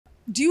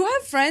Do you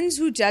have friends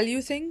who tell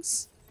you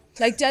things?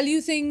 Like tell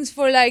you things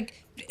for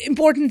like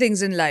important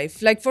things in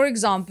life? Like for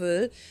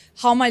example,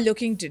 how am I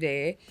looking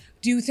today?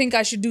 Do you think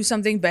I should do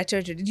something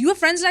better today? Do you have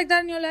friends like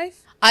that in your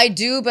life? I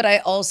do, but I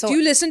also... Do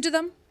you listen to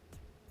them?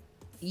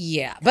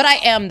 Yeah, but I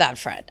am that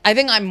friend. I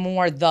think I'm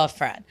more the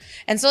friend.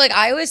 And so like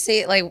I always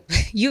say, like,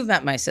 you've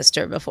met my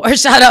sister before.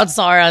 Shout out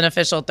Sarah, an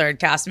official third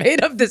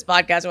castmate of this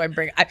podcast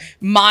where I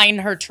mine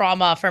her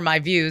trauma for my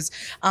views.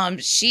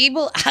 She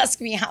will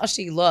ask me how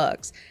she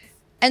looks.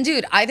 And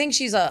dude, I think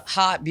she's a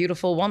hot,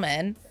 beautiful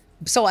woman.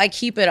 So I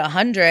keep it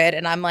 100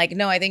 and I'm like,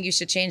 no, I think you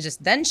should change this.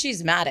 Then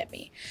she's mad at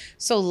me.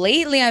 So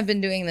lately I've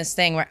been doing this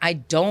thing where I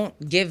don't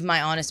give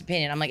my honest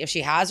opinion. I'm like, if she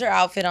has her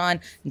outfit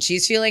on and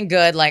she's feeling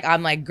good, like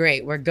I'm like,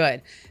 great, we're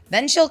good.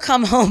 Then she'll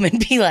come home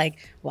and be like,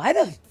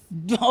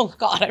 oh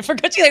God, I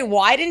forgot you. Like,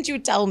 why didn't you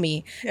tell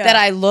me that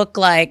I look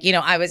like, you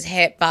know, I was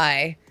hit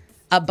by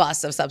a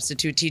bus of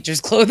substitute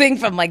teachers' clothing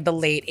from like the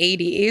late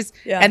 80s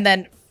and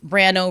then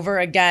ran over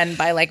again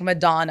by like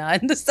Madonna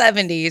in the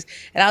 70s.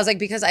 And I was like,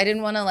 because I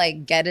didn't want to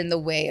like get in the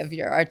way of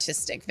your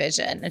artistic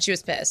vision. And she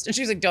was pissed. And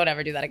she was like, don't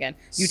ever do that again.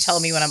 You tell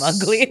me when I'm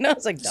ugly. And I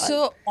was like, done.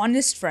 So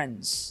honest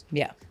friends.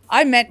 Yeah.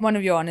 I met one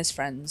of your honest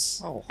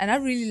friends and I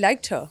really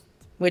liked her.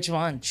 Which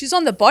one? She's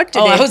on the pod today.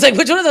 Oh, I was like,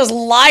 which one of those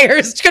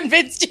liars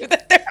convinced you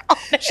that they're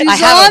honest? She's I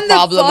have on a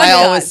problem. the I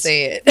podcast. always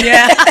say it.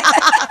 Yeah.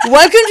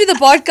 Welcome to the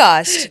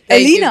podcast,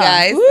 Thank you, Aleena.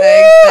 guys. Woo,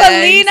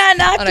 Thanks.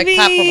 Aleena Naqvi. I'm gonna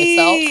clap for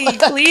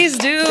myself. Please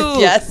do.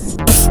 Yes.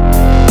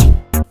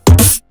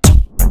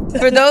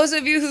 For those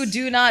of you who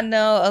do not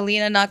know,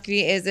 Aleena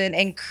Naqvi is an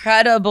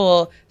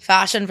incredible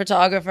fashion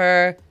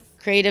photographer,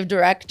 creative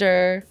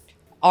director,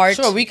 art.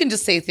 Sure, we can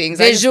just say things.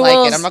 Visuals, I just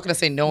like it. I'm not going to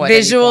say no at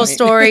visual any point.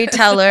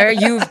 storyteller.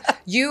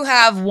 You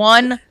have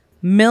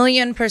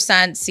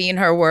 1,000,000% seen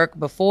her work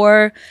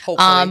before.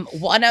 Hopefully.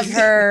 One of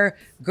her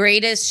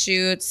greatest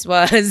shoots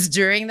was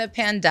during the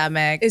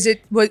pandemic. Was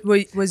it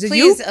Please,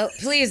 you?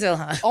 please,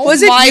 Ilhan. Oh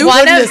Was it my you?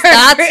 goodness,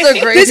 that's the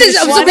This greatest. is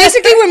so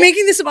basically we're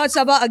making this about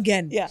Sabah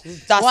again. Yeah.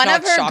 That's One not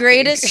of her shocking.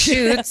 greatest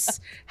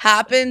shoots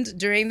happened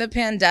during the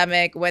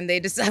pandemic when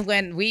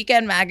when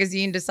Weekend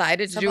Magazine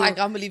decided to do I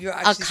can't believe you're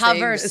a actually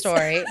cover saying this.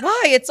 story.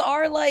 Why? It's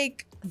our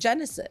like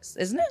Genesis,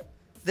 isn't it?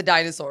 The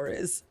dinosaur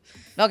is.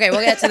 Okay,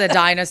 we'll get to the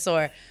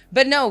dinosaur.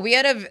 But no,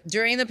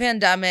 during the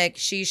pandemic,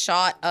 she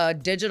shot a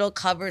digital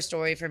cover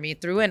story for me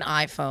through an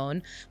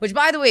iPhone, which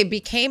by the way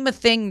became a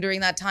thing during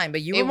that time.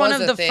 But you were It one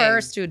was of a the thing.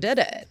 first who did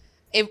it.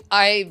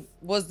 I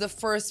was the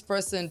first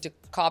person to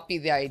copy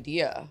the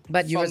idea,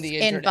 But you from were the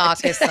in internet.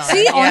 Pakistan.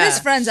 See, Yeah.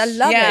 honest friends, I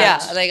love Yeah.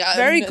 it. Yeah, like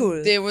Very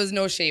cool. There was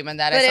no shame in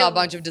that. But I saw it- a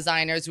bunch of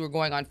designers who were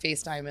going on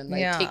FaceTime and like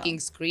Yeah. taking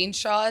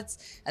screenshots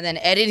and then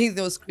editing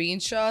those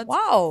screenshots.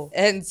 Wow.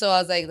 And so I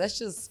was like, let's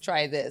just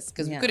try this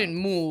because Yeah. we couldn't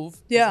move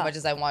Yeah. as much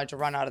as I wanted to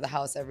run out of the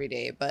house every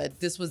day. But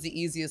this was the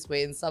easiest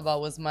way, and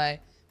Sabah was my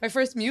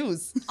first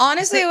muse.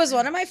 Honestly, it was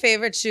one of my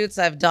favorite shoots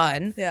I've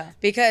done. Yeah.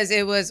 Because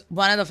it was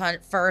one of the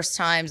first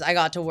times I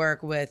got to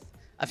work with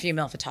a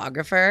female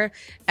photographer.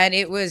 And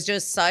it was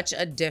just such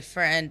a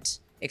different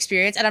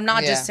experience. And I'm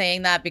not just Yeah.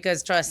 saying that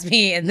because, trust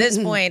me, at this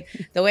point,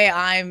 the way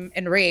I'm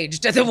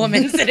enraged at the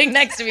woman sitting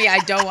next to me, I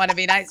don't want to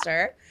be nice to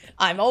her.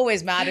 I'm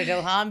always mad at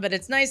Ilham, but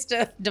it's nice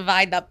to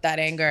divide up that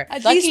anger.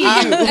 At Lucky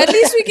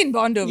least we can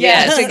bond over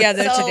Yes. it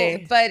together So,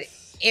 today. But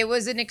it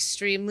was an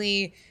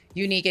extremely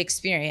unique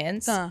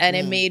experience, and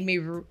it made me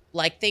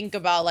like think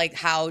about like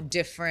how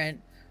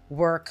different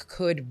work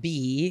could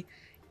be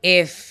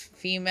if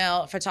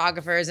female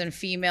photographers and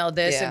female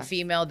this Yeah. and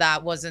female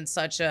that wasn't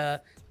such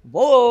a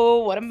whoa,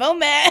 what a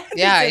moment.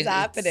 Yeah, this is it's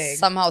happening.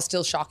 somehow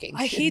still shocking.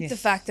 I hate the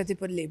fact that they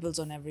put labels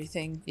on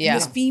everything. Yeah.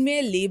 This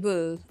female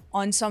label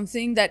on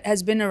something that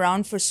has been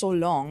around for so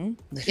long.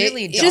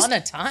 Really it dawn just-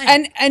 a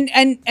time.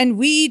 And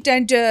we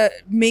tend to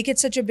make it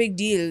such a big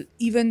deal,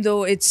 even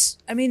though it's,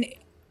 I mean,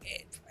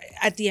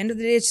 at the end of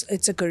the day,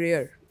 it's a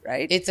career,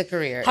 right? It's a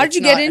career. How'd It's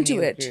you get not a into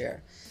new it?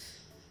 career.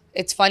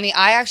 It's funny.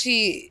 I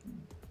actually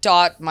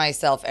taught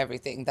myself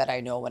everything that I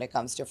know when it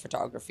comes to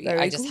photography. Very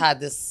I just cool. had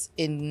this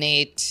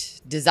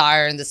innate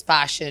desire and this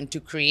passion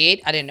to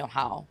create. I didn't know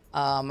how.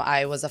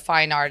 I was a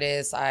fine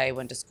artist. I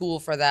went to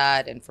school for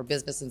that and for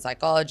business and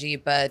psychology.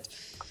 But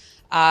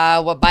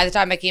by the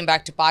time I came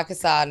back to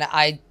Pakistan,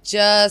 I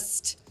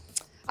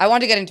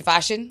wanted to get into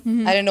fashion.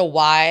 Mm-hmm. I didn't know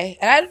why.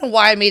 And I don't know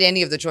why I made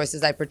any of the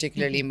choices I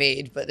particularly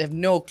made, but I have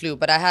no clue.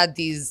 But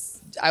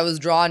I was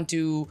drawn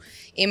to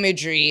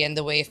imagery and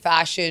the way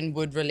fashion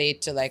would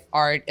relate to like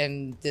art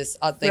and this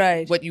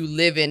Right. what you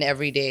live in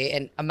every day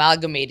and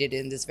amalgamated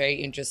in this very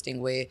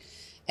interesting way.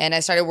 And I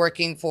started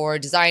working for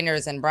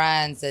designers and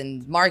brands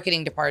and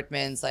marketing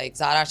departments like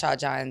Zara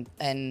Shahjahan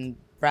and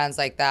brands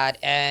like that.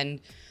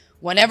 And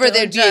whenever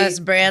there'd be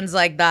just brands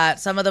like that,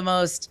 some of the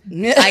most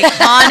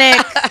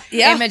iconic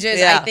images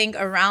Yeah. I think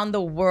around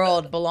the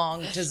world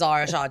belong to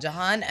Zara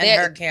Shahjahan and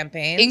They're her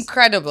campaigns.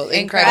 incredible.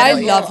 I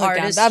love her artistry.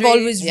 campaigns. I've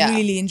always Yeah.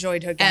 really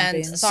enjoyed her And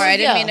campaigns. sorry, I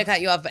didn't yeah. mean to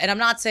cut you off. And I'm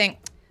not saying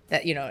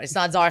that, you know, it's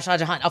not Zara Shah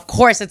Jahan. Of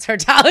course, it's her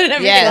talent and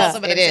everything Yes, else.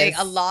 But it I'm saying is.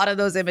 a lot of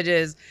those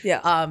images,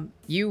 Yeah.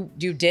 you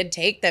did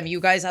take them. You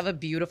guys have a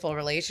beautiful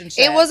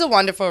relationship. It was a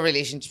wonderful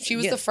relationship. She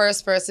was Yeah. the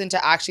first person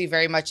to actually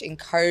very much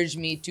encourage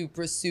me to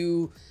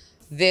pursue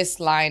this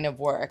line of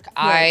work.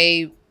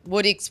 Right. I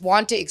would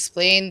want to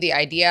explain the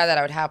idea that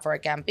I would have for a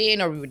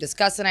campaign, or we would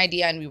discuss an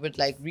idea and we would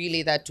like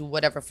relay that to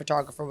whatever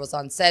photographer was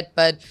on set.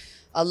 But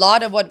a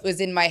lot of what was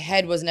in my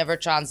head was never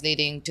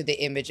translating to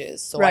the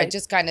images. So I Right.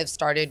 just kind of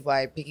started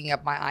by picking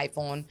up my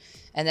iPhone,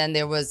 and then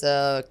there was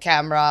a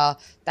camera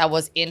that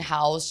was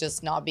in-house,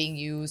 just not being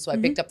used. So I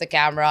picked up the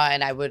camera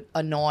and I would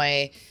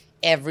annoy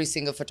every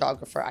single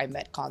photographer I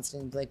met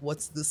constantly, like,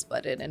 what's this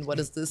button and what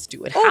does this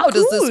do and how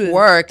does this cool.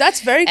 work?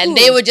 That's very And cool.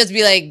 they would just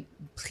be like,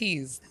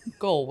 please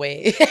go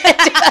away.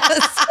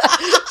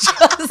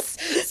 just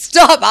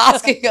stop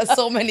asking us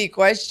so many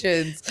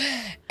questions.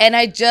 And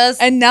I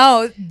just And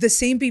now the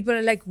same people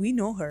are like, we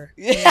know her.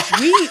 We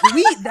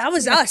that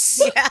was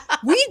us.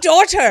 We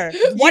taught her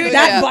what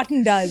that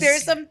button does.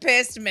 There's some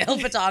pissed male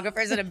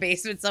photographers in a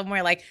basement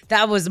somewhere like,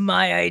 that was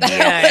my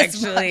idea,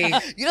 actually.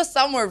 you know,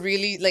 some were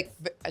really like,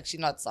 actually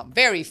not some,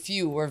 very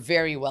few were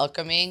very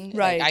welcoming.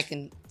 Right. Like,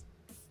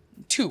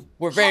 two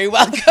were very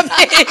welcoming.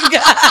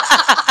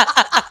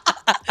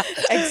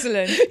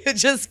 Excellent.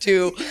 Just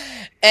two.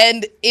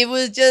 And it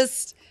was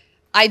just,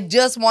 I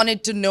just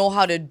wanted to know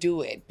how to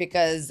do it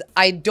because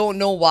I don't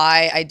know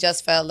why. I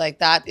just felt like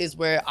that is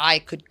where I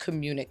could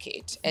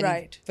communicate. And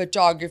Right.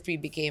 photography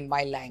became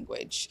my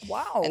language.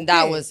 Wow, And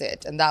that okay. was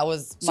it. And that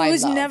was So my it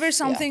was love. never Yeah.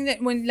 something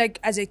that when, like,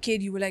 as a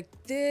kid, you were like,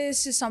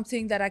 this is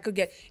something that I could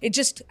get. It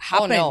just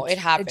happened. no, it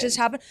happened. It just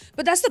happened.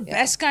 But that's the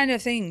best kind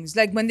of things.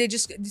 Like when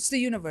it's the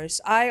universe.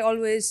 I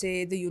always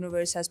say the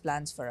universe has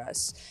plans for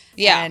us.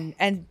 Yeah.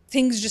 And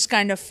things just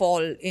kind of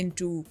fall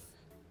into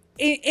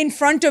in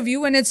front of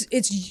you, and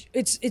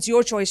it's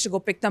your choice to go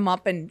pick them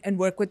up and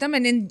work with them.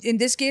 And in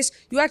this case,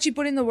 you actually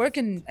put in the work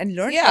and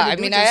learn. Yeah, how to I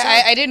do mean, it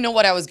yourself. I didn't know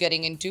what I was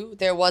getting into.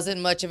 There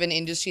wasn't much of an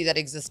industry that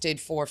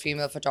existed for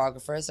female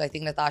photographers. I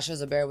think Natasha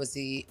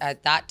Zubair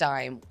at that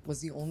time,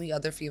 was the only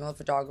other female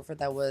photographer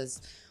that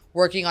was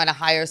working on a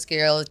higher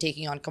scale,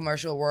 taking on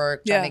commercial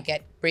work, trying to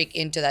break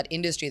into that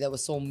industry that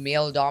was so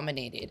male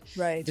dominated.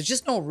 Right. There's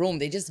just no room.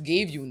 They just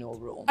gave you no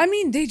room. I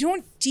mean, they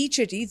don't teach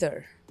it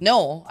either.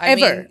 No, Ever.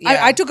 mean, yeah.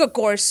 I took a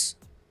course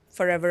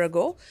forever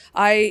ago.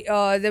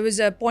 There was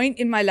a point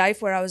in my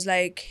life where I was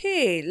like,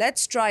 hey,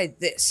 let's try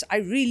this. I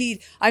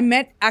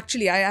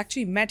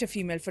actually met a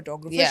female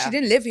photographer. Yeah. She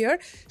didn't live here.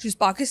 She was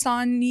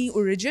Pakistani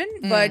origin,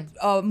 but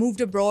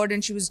moved abroad,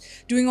 and she was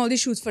doing all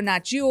these shoots for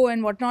Nat Geo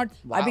and whatnot.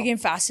 I Wow. became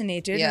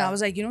fascinated, and Yeah. I was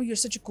like, you're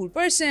such a cool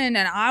person,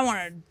 and I want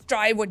to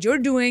try what you're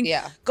doing.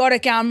 Yeah. Got a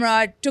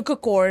camera, took a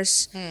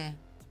course,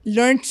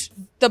 learned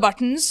the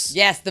buttons.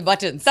 Yes, the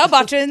buttons. The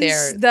buttons,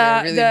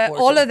 they're really important.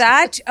 all of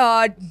that,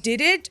 did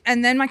it,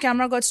 and then my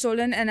camera got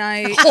stolen, and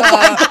I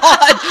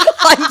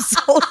I'm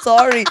so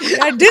sorry.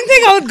 I didn't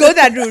think I would go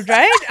that route,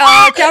 right?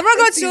 Camera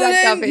got See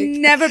that stolen,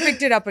 coming. never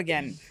picked it up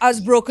again. I was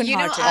broken You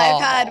know, hearted.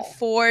 I've had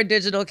 4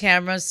 digital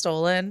cameras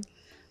stolen.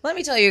 Let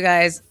me tell you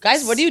guys.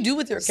 Guys, what do you do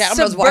with your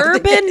cameras? Why do they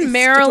get Suburban stolen?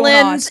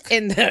 Maryland ask.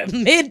 in the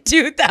mid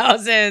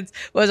 2000s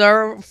was a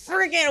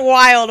freaking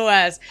Wild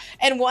West.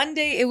 And one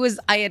day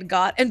I had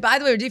got, and by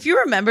the way, if you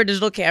remember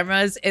digital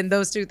cameras in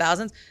those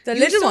 2000s, The you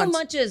little so ones.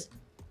 much as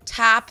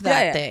tap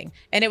that Yeah. thing,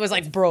 and it was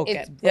like broken.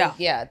 It's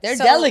Yeah. They're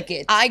So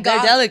delicate. They're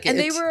delicate.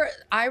 and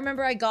I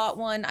remember I got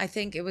one. I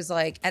think it was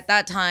like at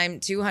that time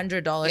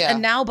 $200, Yeah.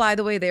 and now, by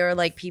the way, they are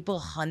like people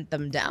hunt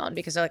them down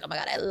because they're like, oh my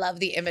god, I love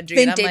the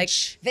imagery. And I'm like,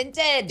 Vintage.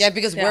 vintage. Yeah,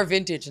 because we're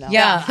vintage now.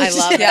 Yeah, I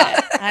love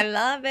it. I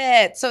love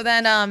it. So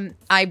then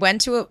I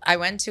went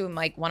to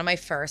like one of my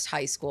first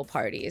high school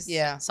parties.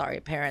 Yeah.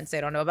 Sorry, parents,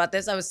 they don't know about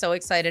this. I was so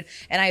excited,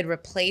 and I had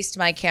replaced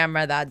my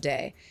camera that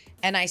day.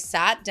 And I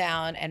sat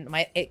down, and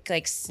it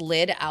like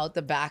slid out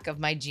the back of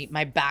my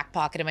back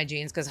pocket of my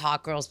jeans, because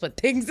hot girls put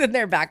things in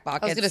their back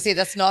pockets. I was gonna say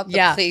that's not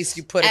the place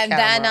you put a camera.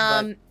 And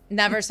then but-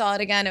 never saw it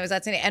again. It was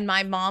that same. And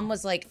my mom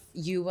was like,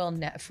 "You will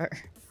never."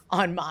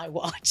 On my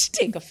watch,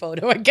 take a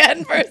photo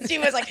again. First, she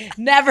was like,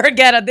 "Never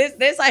again." On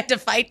this, I had to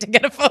fight to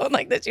get a phone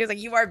like this. She was like,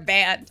 "You are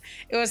banned."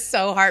 It was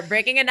so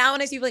heartbreaking. And now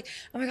when I see people like,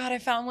 "Oh my god, I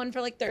found one for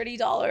like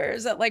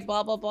 $30 at like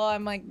blah blah blah,"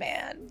 I'm like,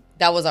 man,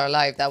 that was our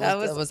life. That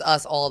was was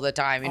us all the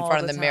time in all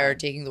front of the the mirror time.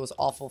 taking those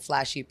awful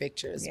flashy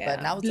pictures. Yeah.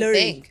 But now it's a blurry,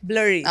 thing.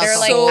 blurry. Now There are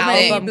it's like so so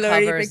many album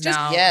blurry covers pictures.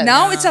 now. Yes.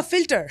 Now Yeah. it's a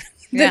filter.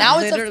 Yeah, Now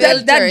it's a literally.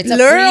 filter. That It's a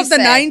blur of the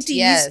preset. 90s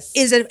Yes.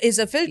 is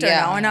a filter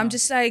Yeah. now, and I'm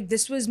just like,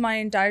 this was my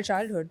entire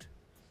childhood,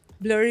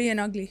 blurry and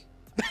ugly.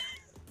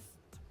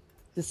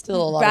 There's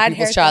still a lot Bad of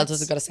people's haircuts.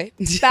 childhoods, I gotta say.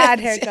 Bad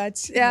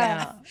haircuts.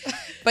 Yeah.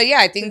 But yeah,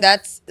 I think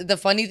that's the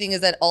funny thing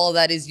is that all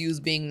that is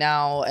used being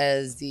now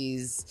as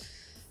these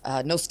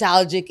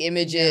nostalgic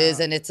images,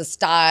 and it's a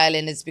style,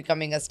 and it's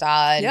becoming a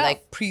style. And Yeah.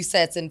 like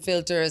presets and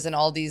filters and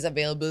all these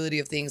availability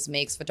of things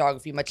makes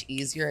photography much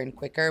easier and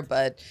quicker.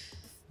 But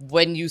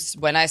when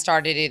I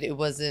started it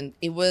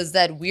was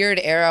that weird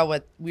era where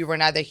we were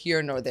neither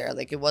here nor there.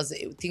 Like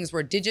things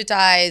were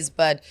digitized,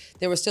 but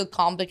they were still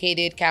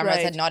complicated. Cameras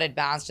Right. had not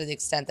advanced to the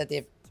extent that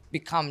they've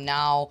become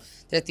now.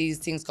 There are these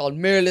things called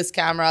mirrorless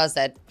cameras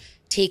that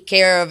take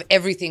care of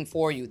everything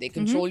for you. They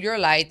control your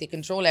light, they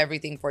control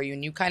everything for you,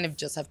 and you kind of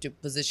just have to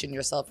position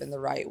yourself in the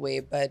right way.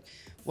 But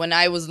when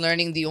I was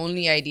learning, the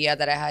only idea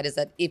that I had is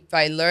that if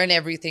I learn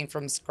everything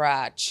from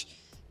scratch,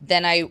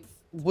 then I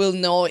will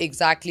know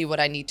exactly what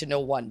I need to know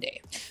one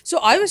day. So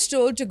I was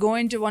told to go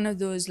into one of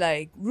those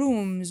like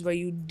rooms where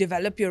you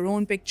develop your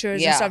own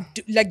pictures and stuff,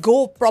 like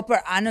go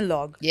proper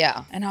analog.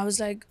 Yeah. And I was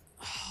like,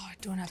 oh, I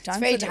don't have time.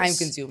 It's very for time this.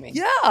 consuming.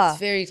 Yeah, It's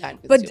very time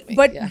consuming.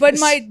 But yeah.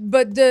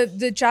 but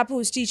the chap who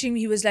was teaching me,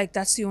 he was like,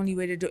 that's the only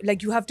way to do it.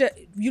 Like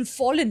you'll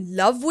fall in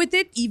love with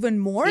it even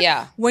more.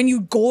 Yeah. When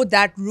you go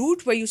that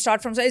route where you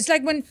start from, it's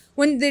like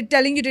when they're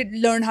telling you to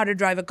learn how to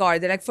drive a car,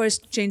 they're like,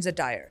 first change the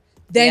tire.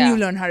 Then you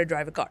learn how to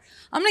drive a car.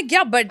 I'm like,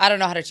 yeah, but I don't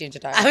know how to change a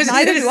tire.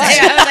 neither do I.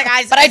 I was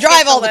like, But I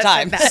drive all the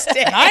time.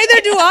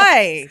 Neither do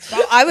I.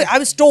 I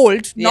was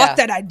told, Yeah. not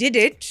that I did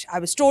it. I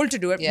was told to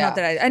do it, Yeah. not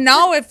that I. And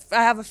now if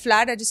I have a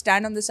flat, I just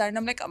stand on the side and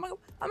I'm like, I'm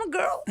a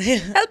girl.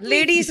 Help me.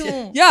 Ladies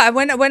who. Yeah,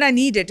 when I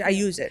need it, I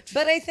use it.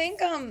 But I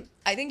think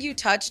you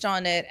touched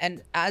on it,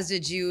 and as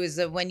did you, is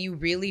that when you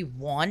really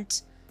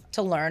want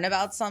to learn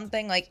about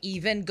something, like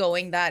even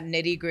going that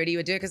nitty gritty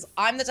would do it. Because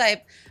I'm the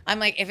type, I'm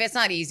like, if it's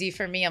not easy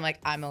for me, I'm like,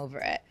 I'm over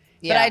it.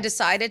 Yeah. But I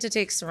decided to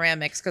take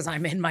ceramics because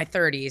I'm in my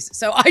 30s.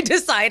 So I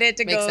decided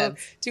to Makes go sense.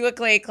 to a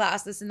clay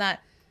class, this and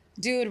that.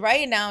 Dude,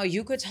 right now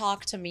you could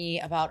talk to me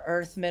about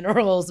earth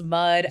minerals,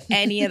 mud,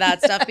 any of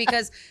that stuff,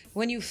 because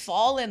when you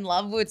fall in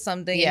love with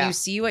something and you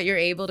see what you're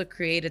able to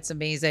create, it's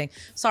amazing.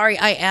 Sorry,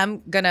 I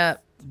am gonna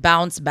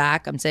bounce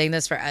back. I'm saying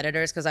this for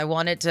editors because I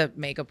wanted to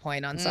make a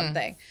point on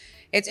something.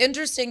 It's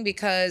interesting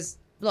because,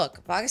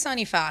 look,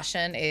 Pakistani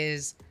fashion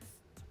is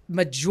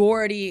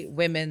majority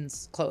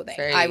women's clothing.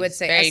 I would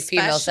say, very especially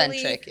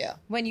female-centric, yeah.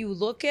 when you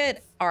look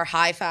at our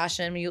high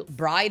fashion,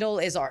 bridal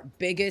is our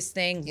biggest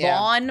thing.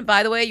 Lawn,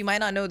 by the way, you might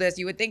not know this.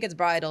 You would think it's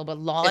bridal, but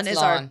lawn is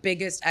our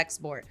biggest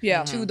export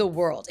to the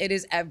world. It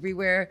is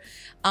everywhere.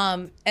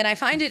 And I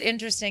find it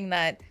interesting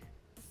that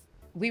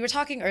we were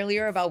talking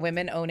earlier about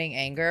women owning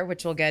anger,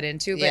 which we'll get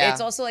into, but it's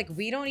also like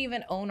we don't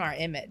even own our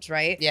image,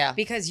 right? Yeah.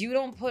 Because you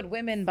don't put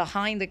women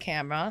behind the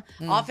camera.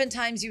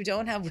 Oftentimes you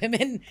don't have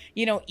women,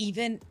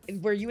 even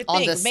where you would On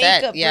think the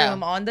set, makeup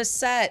room, on the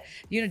set,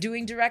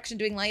 doing direction,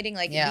 doing lighting.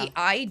 Like the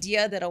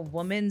idea that a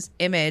woman's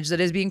image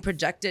that is being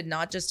projected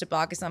not just to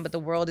Pakistan, but the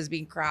world is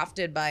being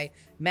crafted by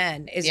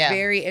men is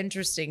very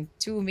interesting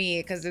to me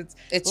because it's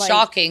like,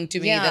 shocking to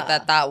me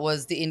that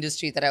was the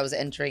industry that I was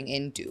entering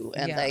into.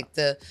 And like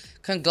the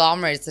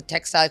conglomerates, the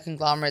textile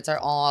conglomerates are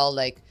all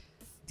like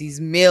these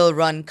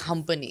male-run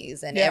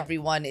companies, and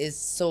everyone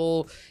is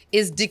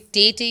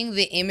dictating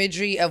the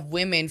imagery of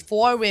women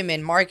for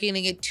women,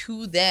 marketing it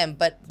to them,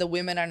 but the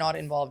women are not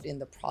involved in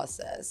the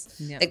process.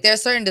 Like there are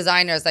certain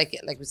designers, like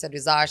we said,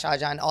 Rizar,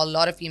 Shahjahan, a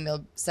lot of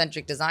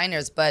female-centric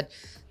designers, but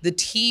the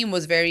team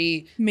was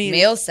very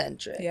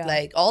male-centric.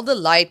 Like all the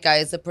light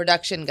guys, the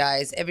production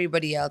guys,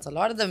 everybody else, a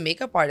lot of the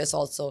makeup artists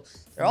also,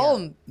 they're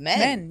all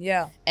men.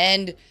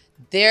 And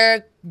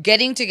they're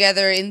getting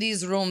together in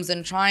these rooms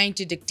and trying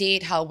to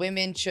dictate how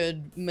women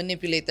should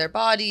manipulate their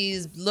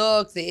bodies,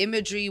 look, the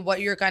imagery,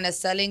 what you're kind of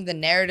selling, the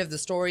narrative, the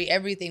story,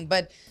 everything.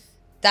 But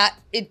that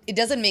it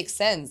doesn't make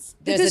sense.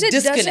 There's a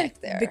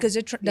disconnect there. Because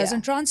it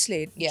doesn't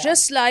translate.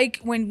 Just like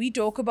when we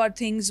talk about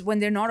things when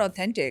they're not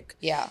authentic.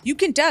 You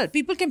can tell.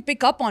 People can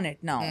pick up on it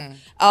now.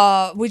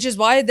 Which is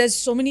why there's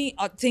so many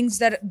things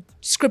that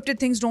scripted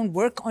things don't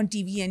work on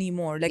TV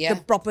anymore. Like the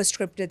proper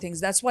scripted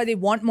things. That's why they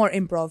want more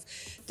improv.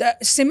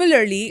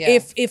 Similarly,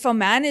 if a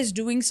man is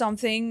doing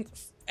something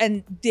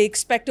and they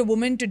expect a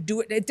woman to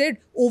do it, they're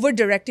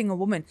over-directing a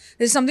woman.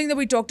 There's something that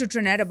we talked to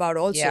Trinette about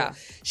also.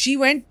 She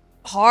went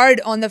hard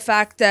on the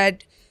fact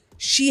that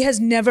she has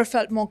never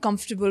felt more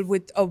comfortable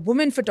with a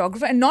woman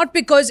photographer, and not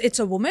because it's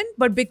a woman,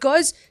 but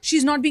because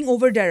she's not being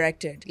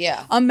over-directed.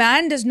 A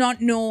man does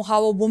not know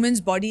how a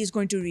woman's body is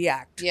going to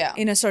react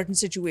in a certain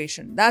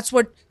situation. That's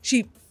what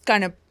she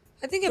kind of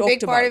I think a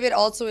big part of it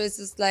also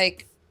is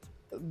like,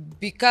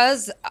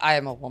 because I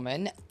am a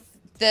woman,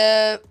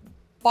 the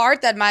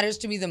part that matters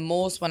to me the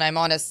most when I'm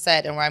on a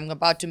set and where I'm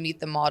about to meet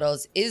the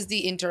models is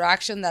the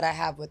interaction that I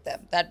have with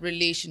them, that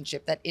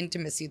relationship, that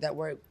intimacy that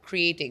we're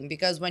creating.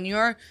 Because when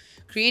you're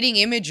creating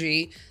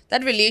imagery,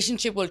 that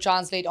relationship will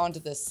translate onto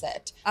the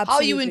set. How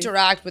you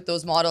interact with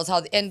those models,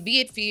 and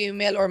be it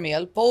female or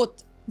male,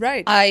 both.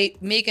 I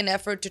make an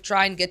effort to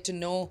try and get to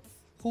know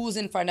who's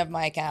in front of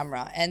my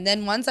camera. And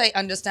then once I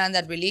understand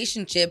that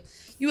relationship,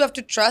 you have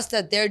to trust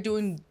that they're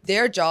doing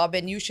their job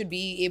and you should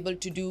be able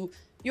to do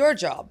your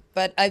job.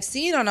 But I've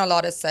seen on a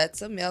lot of sets,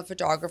 some male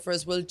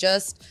photographers will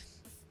just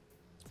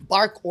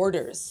bark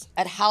orders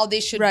at how they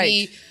should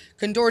be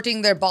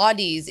contorting their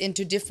bodies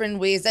into different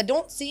ways that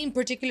don't seem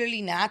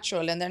particularly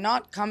natural, and they're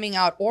not coming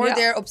out, or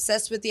they're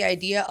obsessed with the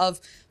idea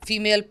of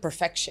female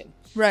perfection.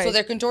 So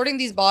they're contorting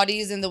these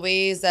bodies in the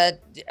ways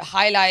that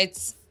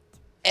highlights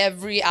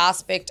every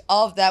aspect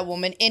of that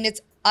woman in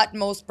its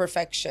utmost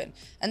perfection,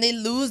 and they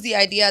lose the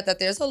idea that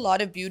there's a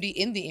lot of beauty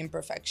in the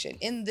imperfection,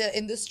 in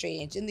the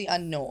strange, in the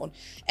unknown.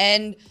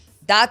 And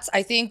that's,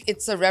 I think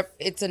it's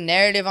a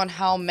narrative on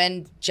how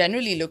men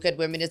generally look at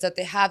women, is that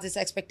they have this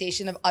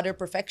expectation of utter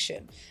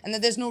perfection and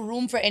that there's no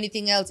room for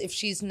anything else if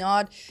she's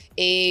not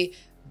a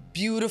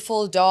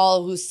beautiful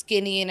doll who's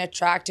skinny and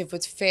attractive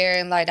with fair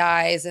and light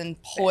eyes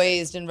and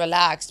poised and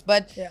relaxed.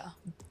 But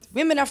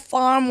women are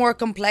far more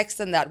complex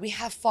than that. We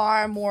have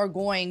far more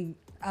going.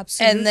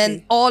 Absolutely. And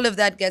then all of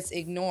that gets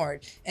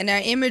ignored. And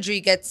our imagery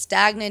gets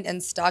stagnant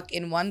and stuck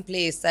in one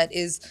place that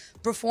is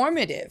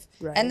performative.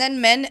 Right. And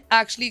then men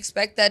actually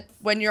expect that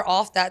when you're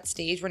off that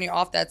stage, when you're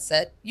off that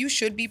set, you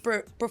should be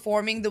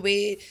performing the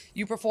way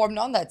you performed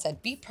on that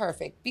set. Be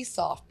perfect, be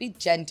soft, be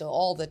gentle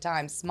all the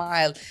time,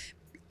 smile.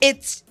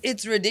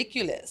 It's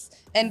ridiculous.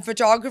 And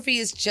photography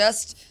is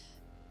just,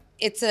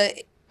 it's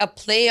a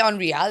play on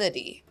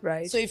reality.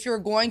 Right. So if you're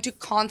going to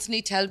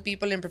constantly tell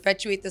people and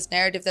perpetuate this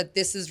narrative that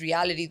this is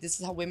reality, this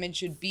is how women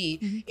should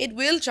be, it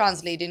will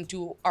translate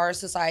into our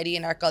society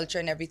and our culture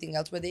and everything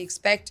else where they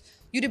expect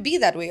you to be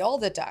that way all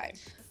the time.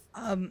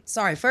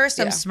 Sorry,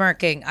 first I'm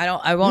smirking.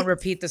 I won't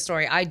repeat the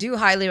story. I do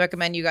highly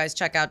recommend you guys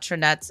check out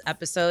Trinette's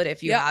episode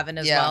if you haven't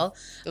as well.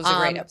 It was a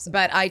great episode.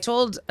 But I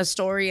told a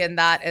story in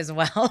that as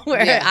well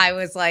where I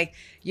was like,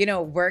 you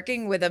know,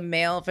 working with a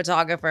male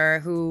photographer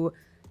who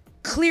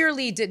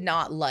clearly did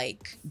not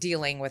like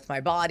dealing with my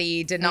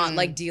body, did not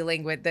like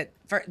dealing with that,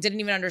 didn't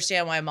even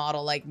understand why a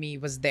model like me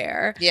was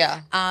there.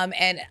 Yeah.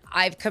 And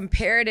I've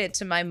compared it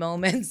to my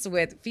moments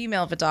with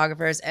female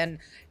photographers and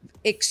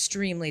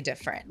extremely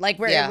different. Like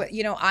where,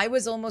 you know, I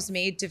was almost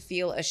made to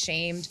feel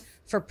ashamed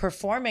for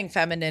performing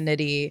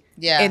femininity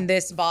in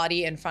this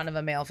body in front of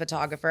a male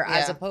photographer,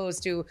 as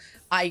opposed to,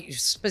 I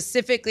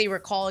specifically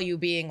recall you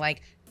being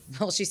like,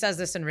 well, she says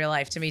this in real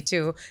life to me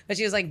too, but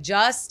she was like,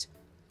 just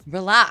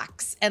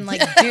relax and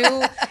like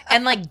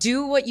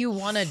do what you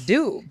want to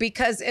do,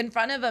 because in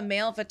front of a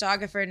male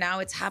photographer, now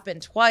it's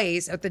happened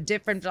twice with a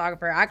different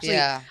photographer. Actually,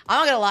 I'm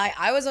not gonna lie,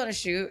 I was on a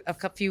shoot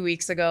a few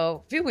weeks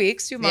ago, few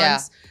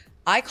months.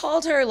 I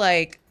called her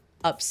like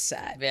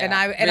upset, and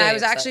I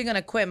was upset. actually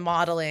gonna quit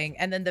modeling,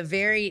 and then the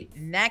very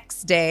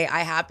next day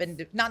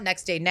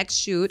next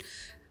shoot,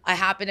 I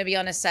happened to be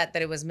on a set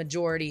that it was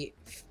majority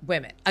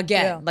women.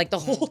 Again, like the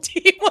whole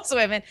team was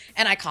women.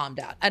 And I calmed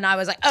down. And I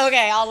was like,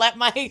 okay, I'll let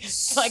my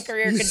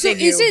career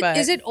continue. So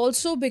is it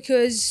also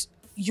because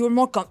you're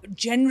more,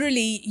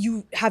 generally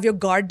you have your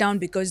guard down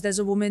because there's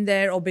a woman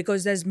there or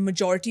because there's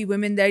majority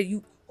women there,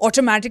 you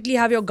automatically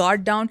have your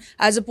guard down,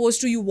 as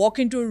opposed to you walk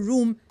into a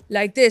room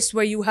like this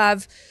where you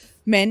have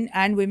men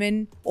and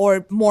women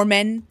or more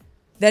men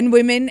than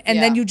women, and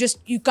then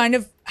you kind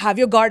of have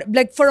your guard,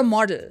 like for a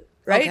model.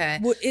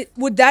 Right? Okay.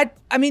 Would that,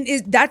 I mean,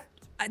 is that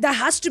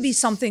has to be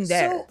something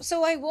there.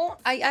 So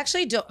I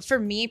actually don't, for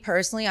me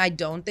personally, I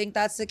don't think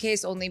that's the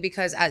case, only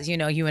because, as you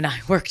know, you and I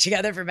worked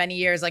together for many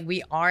years. Like,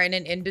 we are in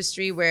an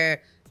industry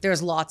where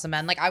there's lots of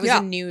men. Like, I was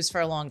in news for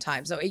a long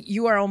time. So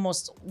you are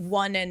almost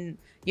one in,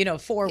 you know,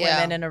 4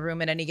 women in a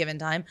room at any given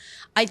time.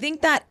 I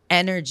think that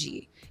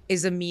energy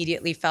is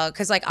immediately felt,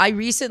 because like I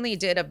recently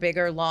did a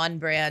bigger lawn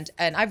brand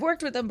and I've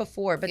worked with them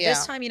before, but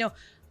this time, you know,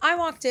 I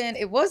walked in,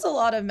 it was a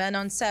lot of men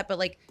on set, but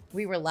like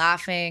we were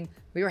laughing,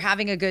 we were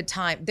having a good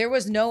time. There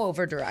was no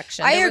over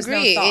direction. I there was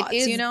agree. No thoughts, it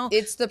is, you know,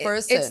 it's the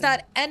person. It's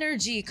that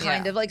energy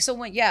kind of like, so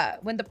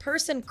when the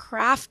person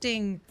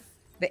crafting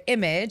the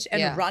image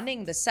and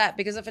running the set,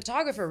 because a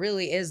photographer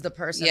really is the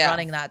person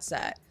running that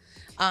set.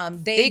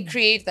 They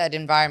create that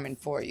environment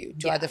for you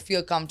to either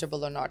feel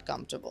comfortable or not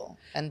comfortable,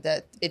 and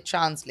that it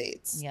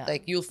translates.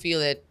 Like, you'll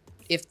feel it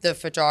if the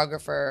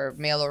photographer,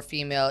 male or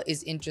female,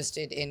 is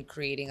interested in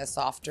creating a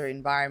softer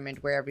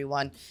environment where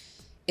everyone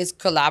is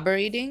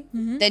collaborating,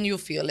 then you'll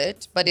feel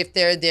it. But if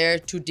they're there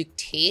to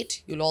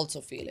dictate, you'll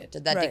also feel it.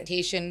 That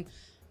dictation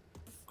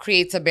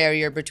creates a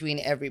barrier between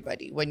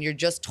everybody when you're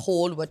just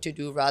told what to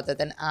do rather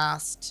than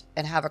asked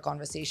and have a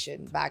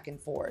conversation back and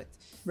forth.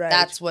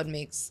 That's what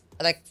makes,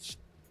 like,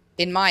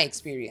 in my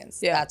experience,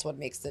 that's what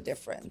makes the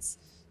difference.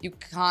 You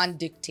can't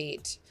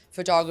dictate.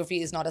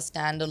 Photography is not a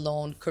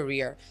standalone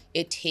career.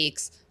 It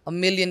takes a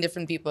million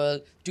different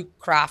people to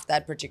craft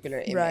that particular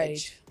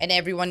image. And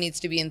everyone needs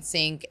to be in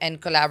sync and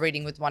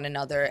collaborating with one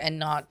another and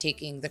not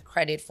taking the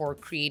credit for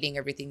creating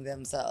everything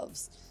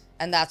themselves.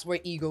 And that's where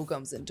ego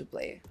comes into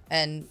play.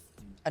 And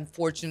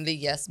unfortunately,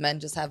 yes, men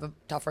just have a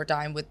tougher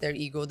time with their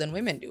ego than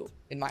women do,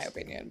 in my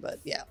opinion.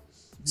 But yeah,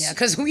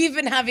 because we've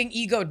been having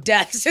ego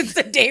death since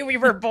the day we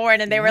were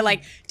born, and they were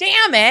like,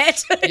 damn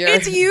it,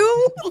 it's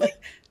you?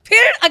 Like,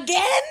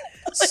 again?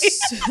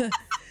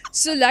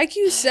 So like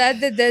you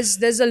said, that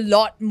there's a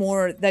lot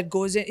more that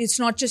goes in. It's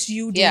not just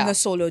you doing a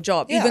solo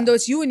job, even though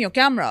it's you and your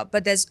camera,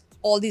 but there's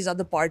all these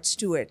other parts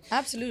to it.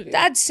 Absolutely.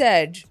 That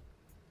said,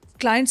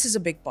 clients is a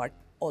big part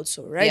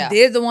also, right?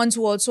 They're the ones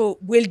who also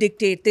will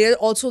dictate. They're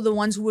also the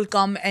ones who will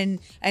come and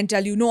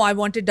tell you, no, I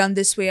want it done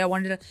this way. I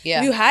wanted it.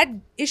 Have you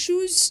had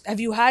issues? Have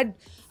you had,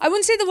 I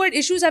wouldn't say the word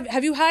issues.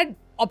 Have you had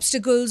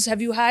obstacles?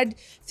 Have you had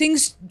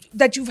things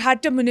that you've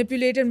had to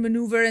manipulate and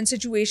maneuver, and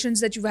situations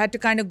that you've had to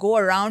kind of go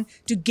around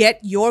to get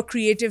your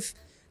creative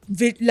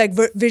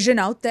vision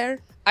out there?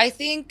 I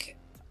think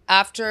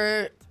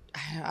after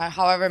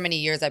however many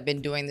years I've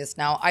been doing this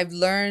now, I've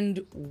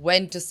learned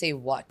when to say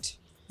what.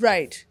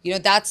 Right. You know,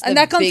 that's And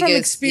the that comes from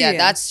biggest, experience. Yeah,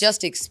 that's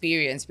just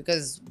experience.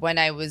 Because when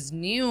I was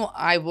new,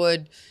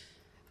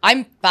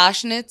 I'm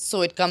passionate,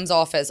 so it comes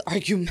off as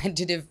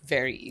argumentative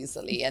very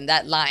easily. And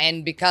that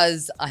line,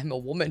 because I'm a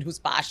woman who's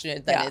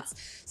passionate, then it's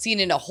seen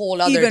in a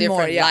whole other Even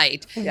more, different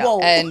light. Yeah. Whoa.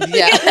 And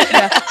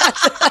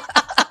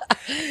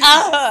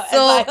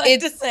So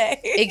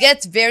it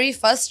gets very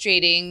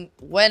frustrating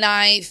when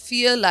I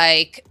feel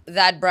like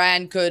that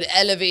brand could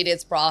elevate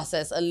its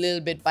process a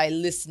little bit by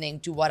listening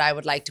to what I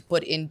would like to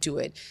put into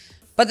it.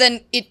 But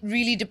then it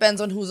really depends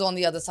on who's on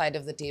the other side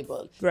of the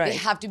table. Right. They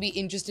have to be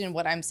interested in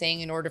what I'm saying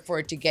in order for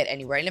it to get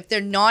anywhere. And if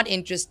they're not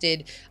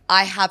interested,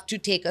 I have to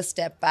take a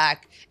step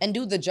back and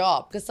do the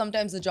job, because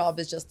sometimes the job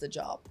is just the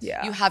job.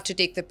 Yeah. You have to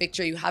take the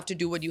picture. You have to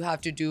do what you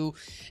have to do.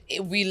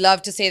 We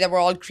love to say that we're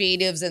all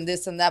creatives and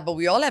this and that, but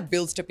we all have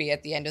bills to pay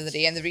at the end of the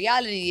day. And the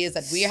reality is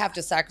that we have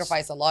to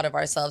sacrifice a lot of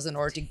ourselves in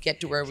order to get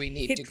to where we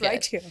need to get.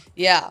 Right here.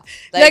 Yeah.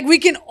 Like we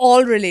can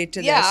all relate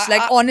to Yeah, this.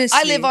 Like honestly.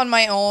 I live on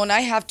my own.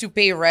 I have to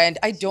pay rent.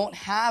 I don't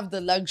have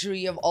the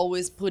luxury of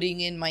always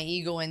putting in my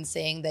ego and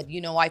saying that, you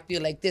know, I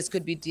feel like this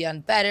could be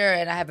done better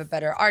and I have a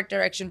better art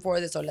direction for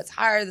this, or let's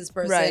hire this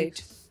person.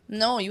 Right.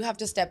 No, you have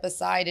to step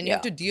aside and you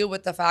have to deal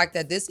with the fact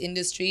that this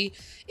industry,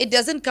 it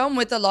doesn't come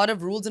with a lot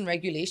of rules and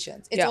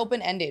regulations. It's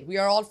open-ended. We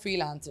are all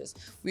freelancers.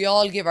 We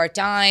all give our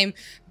time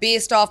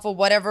based off of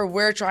whatever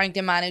we're trying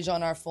to manage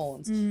on our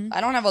phones.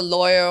 I don't have a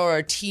lawyer or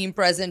a team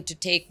present to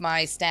take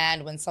my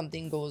stand when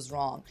something goes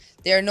wrong.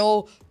 There are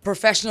no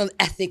professional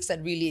ethics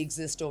that really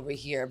exist over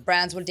here.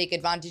 Brands will take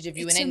advantage of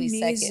you in any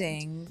second. It's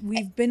amazing.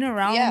 We've been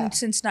around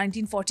since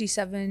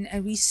 1947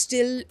 and we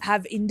still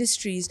have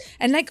industries.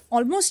 And like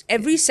almost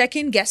every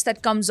second guest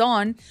that comes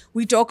on,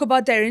 we talk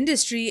about their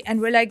industry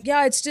and we're like,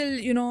 yeah, it's still,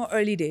 you know,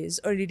 early days.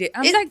 I'm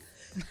like,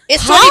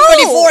 it's how?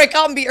 2024. It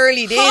can't be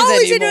early days How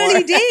anymore. is it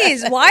early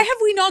days? Why have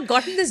we not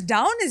gotten this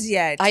down as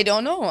yet? I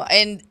don't know.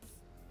 And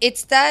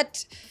it's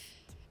that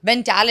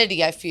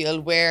mentality, I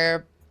feel,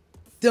 where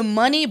the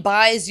money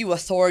buys you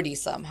authority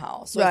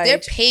somehow. So if they're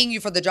paying you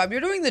for the job,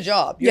 you're doing the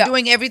job. You're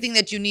doing everything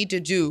that you need to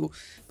do.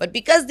 But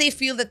because they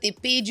feel that they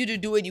paid you to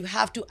do it, you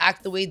have to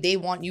act the way they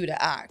want you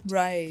to act.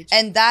 Right.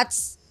 And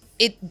that's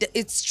it.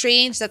 It's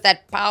strange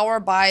that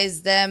power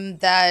buys them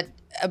that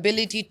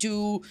ability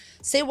to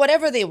say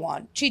whatever they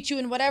want, treat you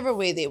in whatever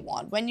way they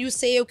want. When you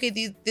say, okay,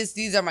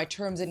 these are my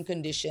terms and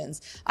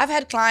conditions. I've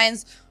had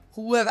clients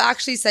who have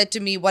actually said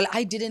to me, well,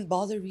 I didn't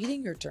bother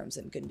reading your terms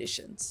and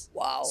conditions.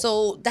 Wow.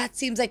 So that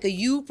seems like a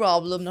you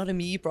problem, not a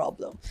me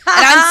problem.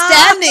 And I'm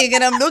standing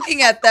and I'm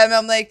looking at them.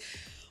 I'm like,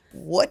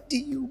 what do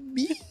you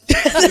mean?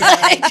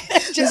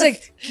 Just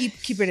like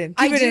keep it in.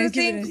 I Keep it do in.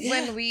 Keep it think in.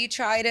 when we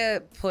try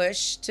to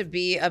push to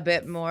be a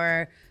bit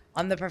more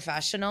on the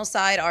professional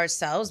side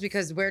ourselves,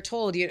 because we're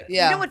told, you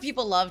know what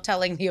people love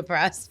telling the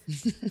oppressed?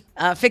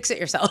 Fix it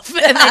yourself.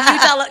 And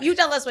then you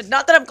tell us what,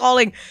 not that I'm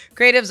calling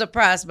creatives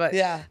oppressed, but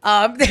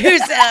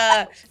there's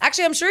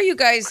actually, I'm sure you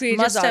guys Creatives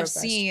must are have oppressed.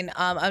 seen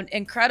an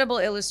incredible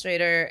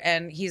illustrator,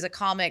 and he's a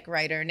comic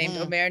writer named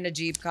Omer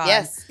Najib Khan.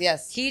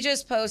 Yes. He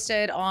just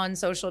posted on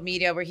social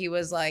media where he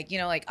was like, you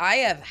know, like, I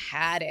have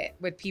had it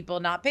with people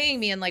not paying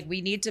me, and like,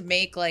 we need to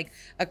make like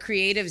a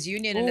creatives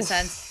union in a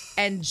sense.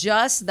 And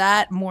just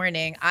that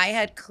morning, I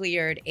had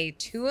cleared a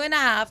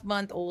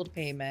 2.5-month-old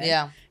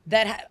payment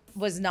that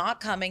was not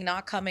coming.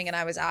 And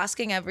I was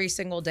asking every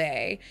single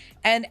day.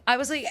 And I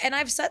was like, and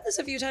I've said this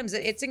a few times,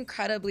 that it's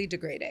incredibly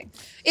degrading.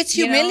 It's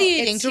You know,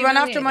 humiliating it's to run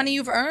after humiliating. money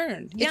you've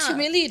earned. It's Yeah.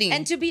 humiliating.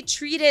 And to be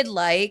treated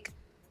like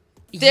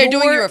They're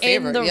doing you you're a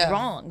favor, in the yeah.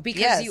 wrong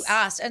because Yes. you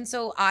asked. And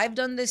so I've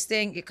done this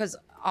thing because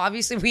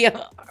obviously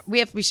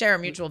we share a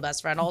mutual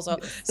best friend also.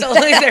 So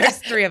like there's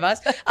 3 of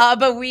us.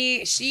 But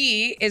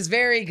she is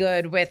very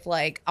good with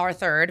like our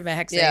third,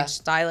 Mehak Sage,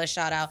 stylish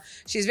shout out.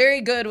 She's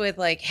very good with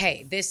like,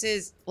 hey, this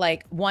is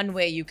like one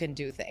way you can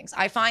do things.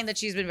 I find that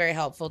she's been very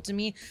helpful to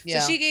me. So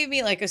she gave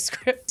me like a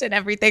script and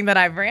everything that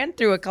I've ran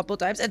through a couple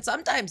times. And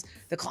sometimes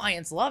the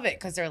clients love it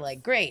because they're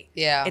like, great.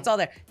 Yeah. It's all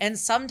there. And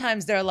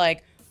sometimes they're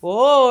like,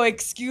 oh,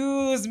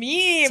 excuse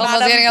me,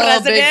 Someone's Madam getting a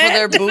little big for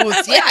their President.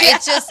 boots. Yeah,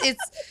 it's just,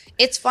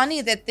 it's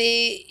funny that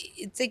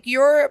it's like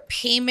your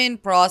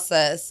payment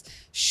process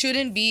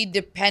shouldn't be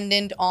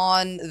dependent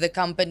on the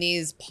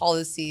company's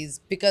policies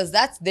because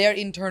that's their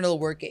internal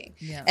working.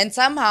 Yeah. And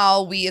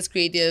somehow we as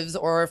creatives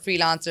or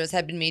freelancers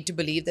have been made to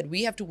believe that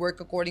we have to work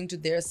according to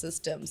their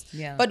systems.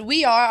 Yeah. But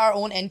we are our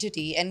own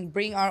entity and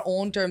bring our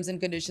own terms and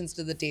conditions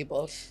to the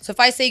table. So if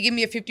I say, give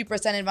me a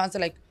 50% advance,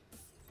 they're like,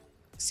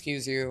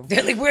 excuse you.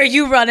 They're like, where are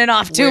you running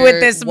off to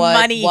with this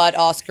money? What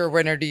Oscar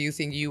winner do you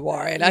think you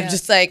are? And I'm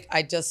just like,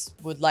 I just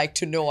would like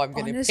to know I'm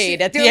getting Honestly,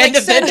 paid at the They're end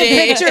like, of the send a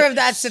day. picture of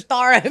that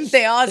Sitara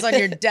Imtiaz on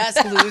your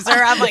desk, loser.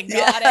 I'm like,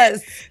 got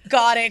it.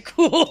 Got it.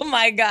 Cool,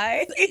 my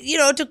guy. You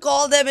know, to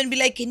call them and be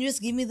like, can you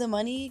just give me the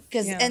money?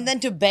 And then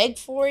to beg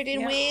for it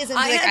in ways and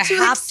be like, I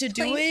have to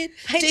do it.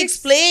 To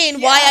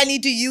explain why I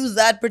need to use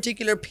that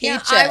particular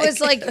paycheck. I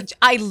was like,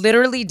 I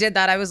literally did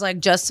that. I was like,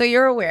 just so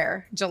you're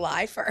aware,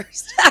 July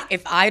 1st,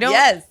 if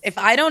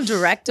I don't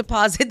direct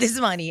deposit this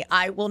money,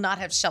 I will not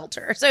have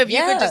shelter. So if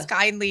you could just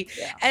kindly.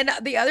 And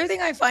the other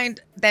thing I find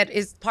that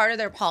is part of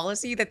their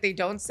policy that they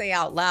don't say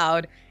out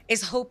loud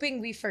is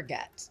hoping we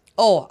forget.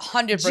 Oh,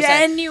 100%.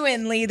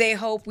 Genuinely, they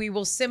hope we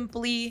will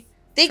simply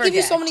They give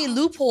you so many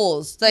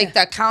loopholes. Like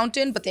the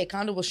accountant, but the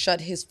accountant will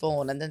shut his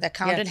phone. And then the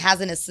accountant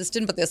has an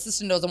assistant, but the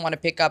assistant doesn't want to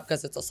pick up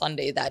because it's a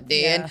Sunday that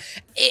day. And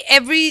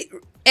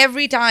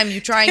every time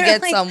you try and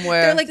get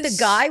somewhere. They're like the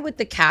guy with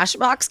the cash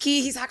box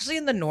key. He's actually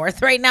in the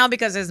north right now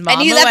because his mom.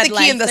 And he left the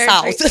key in the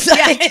south.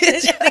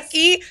 The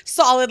key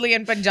solidly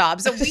in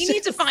Punjab. So we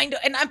need to find.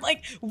 And I'm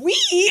like,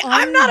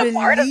 I'm not a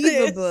part of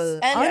this.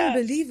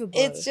 Unbelievable.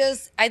 It's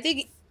just, I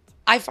think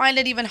I find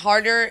it even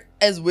harder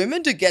as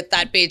women to get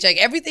that paycheck.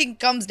 Everything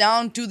comes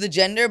down to the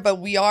gender, but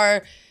we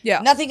are,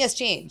 nothing has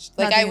changed.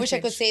 Like, I wish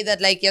I could say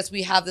that, like, yes,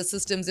 we have the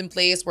systems in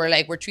place where,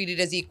 like, we're treated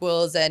as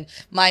equals and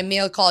my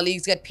male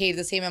colleagues get paid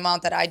the same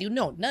amount that I do.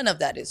 No, none of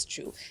that is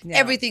true. Yeah.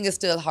 Everything is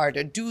still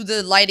harder. Do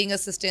the lighting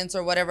assistants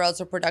or whatever else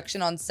or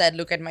production on set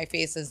look at my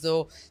face as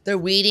though they're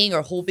waiting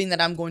or hoping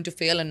that I'm going to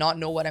fail and not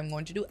know what I'm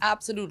going to do?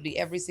 Absolutely,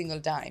 every single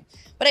time.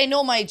 But I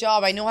know my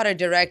job. I know how to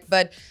direct,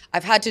 but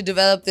I've had to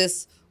develop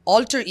this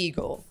alter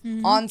ego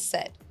on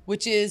set,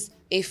 which is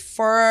a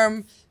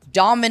firm,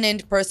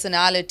 dominant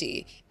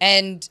personality.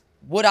 And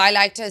would I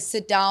like to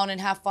sit down and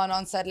have fun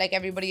on set like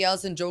everybody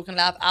else and joke and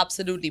laugh?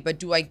 Absolutely. But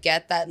do I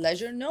get that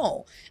leisure?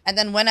 No. And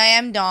then when I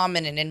am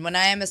dominant and when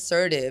I am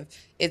assertive,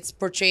 it's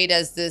portrayed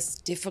as this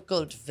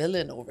difficult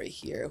villain over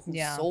here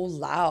who's so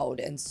loud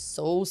and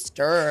so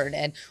stern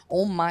and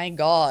oh my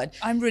God.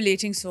 I'm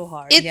relating so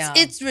hard.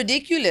 It's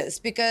ridiculous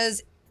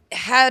because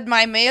had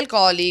my male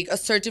colleague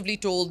assertively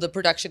told the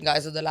production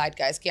guys or the light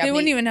guys, they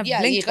wouldn't even have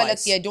blinked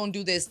twice. Don't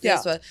do this.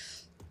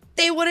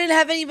 They wouldn't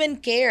have even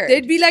cared.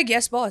 They'd be like,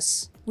 yes,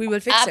 boss, we will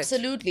fix it.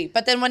 Absolutely.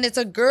 But then when it's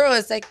a girl,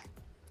 it's like,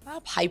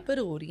 aap hyper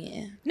ho rahi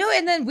hain. No,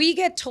 and then we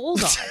get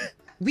told on.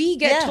 We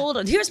get told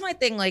on. Here's my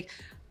thing. Like,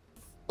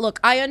 look,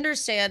 I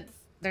understand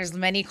there's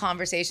many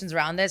conversations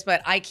around this,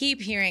 but I keep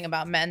hearing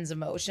about men's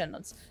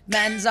emotions,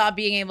 men's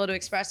being able to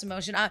express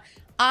emotion.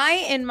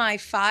 I, in my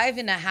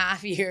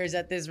 5.5 years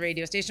at this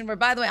radio station, where,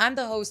 by the way, I'm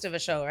the host of a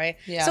show, right?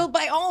 Yeah. So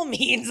by all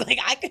means, like,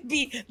 I could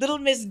be little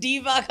Miss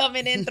Diva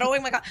coming in,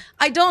 throwing my...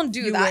 I don't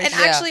do that. And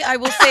actually, I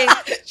will say...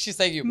 She's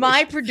like, you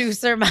my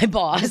producer, my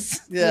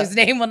boss, whose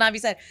name will not be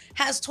said,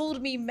 has told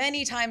me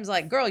many times,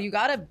 like, girl, you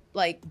gotta,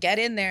 like, get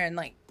in there and,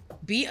 like,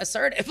 be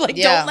assertive. Like,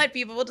 don't let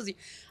people see.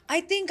 I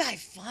think I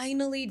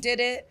finally did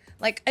it.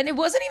 Like, and it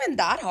wasn't even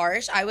that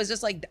harsh. I was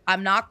just like,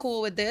 I'm not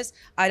cool with this.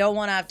 I don't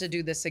want to have to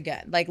do this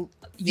again. Like,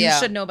 you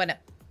should know by now.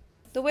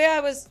 The way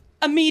I was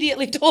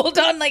immediately told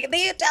on, like,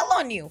 they tell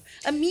on you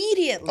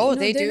immediately. Oh,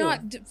 they do.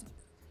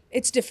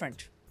 It's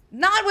different.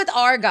 Not with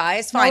our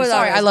guys. Fine,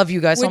 sorry. I love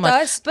you guys so much.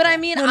 Us, but I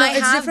mean, I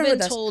have been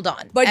told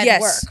on. But at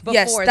yes, work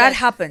before that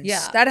happens.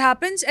 Yeah. That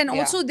happens. And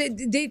also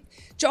they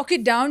chalk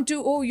it down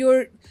to,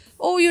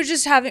 you're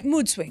just having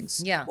mood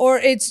swings. Yeah.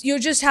 Or you're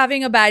just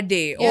having a bad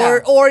day. Yeah.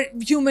 Or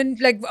human,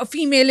 like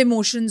female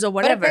emotions or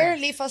whatever. But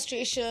apparently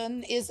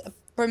frustration is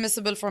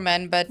permissible for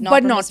men, but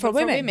not for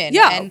women.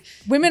 Yeah. And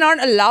women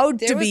aren't allowed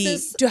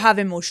to have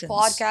emotions.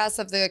 Podcast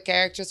of the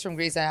characters from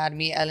Grey's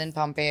Anatomy, Ellen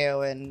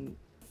Pompeo and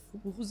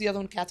who's the other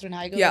one? Katherine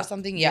Heigl or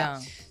something?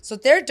 Yeah. So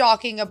they're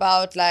talking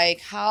about like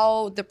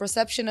how the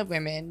perception of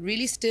women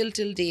really still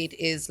till date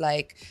is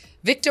like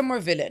victim or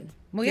villain.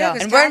 Well,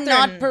 and we're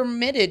not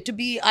permitted to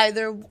be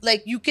either.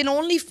 Like, you can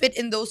only fit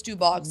in those two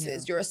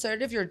boxes. You're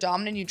assertive, you're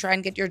dominant, you try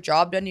and get your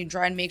job done, you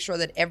try and make sure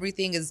that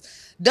everything is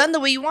done the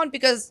way you want,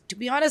 because to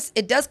be honest,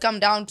 it does come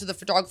down to the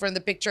photographer in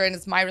the picture and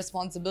it's my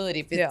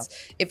responsibility.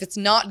 If it's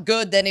not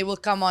good, then it will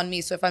come on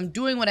me. So if I'm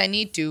doing what I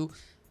need to,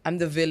 I'm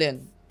the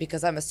villain.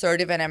 Because I'm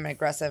assertive and I'm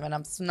aggressive and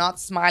I'm not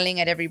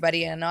smiling at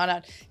everybody and I'm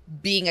not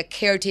being a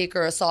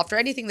caretaker or soft or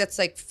anything that's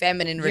like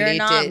feminine related.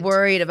 You're not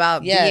worried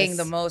about being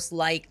the most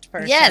liked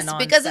person. Yes,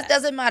 because it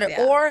doesn't matter.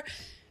 Yeah. Or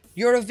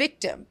you're a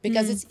victim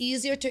because it's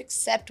easier to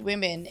accept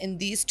women in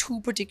these two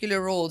particular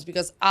roles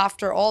because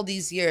after all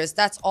these years,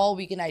 that's all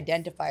we can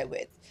identify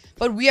with.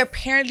 But we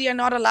apparently are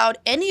not allowed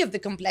any of the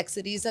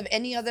complexities of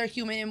any other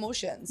human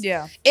emotions.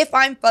 Yeah. If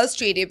I'm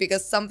frustrated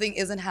because something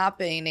isn't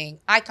happening,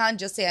 I can't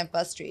just say I'm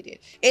frustrated.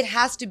 It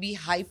has to be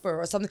hyper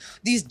or something.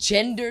 These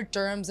gender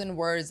terms and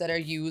words that are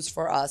used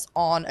for us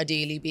on a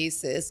daily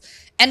basis.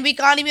 And we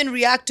can't even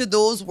react to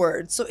those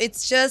words. So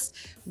it's just,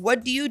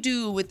 what do you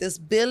do with this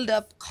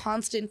build-up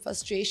constant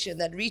frustration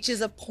that reaches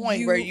a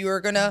point where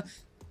you're going to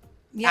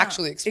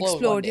actually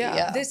explode.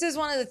 This is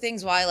one of the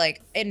things why,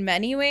 like, in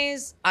many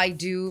ways, I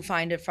do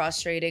find it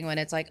frustrating when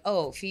it's like,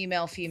 oh,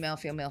 female.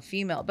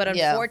 But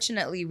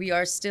unfortunately, we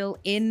are still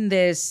in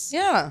this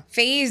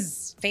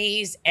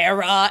phase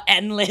era,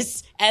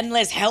 endless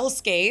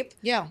hellscape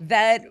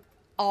that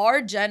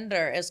our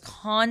gender is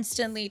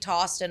constantly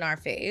tossed in our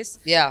face.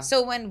 Yeah. So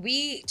when we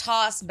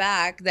toss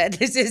back that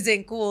this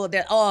isn't cool,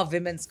 that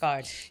women's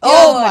card.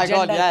 Oh my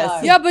God, gender yes.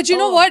 card. Yeah, but you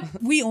know what?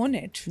 We own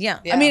it. Yeah.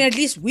 I mean, at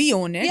least we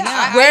own it.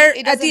 Yeah, Where it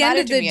at doesn't the end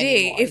matter of to the me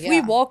day, anymore. if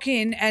we walk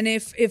in and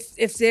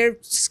if they're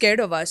scared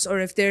of us, or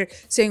if they're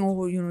saying,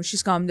 oh, you know,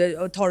 she's come, the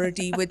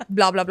authority with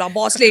blah blah blah,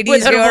 boss ladies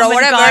With her here or woman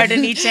whatever, card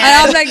in each and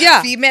hand. I'm like,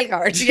 yeah. Female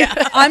cards. Yeah.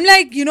 I'm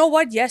like, you know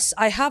what? Yes,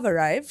 I have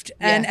arrived,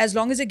 and Yeah. as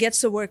long as it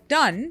gets the work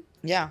done,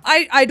 Yeah.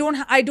 I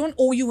don't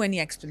owe you any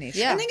explanation.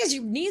 Yeah. The thing is,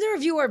 neither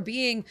of you are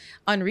being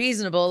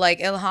unreasonable. Like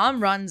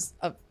Ilham runs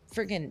a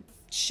freaking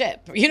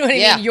ship. You know what I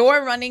Yeah. mean?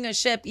 You're running a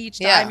ship each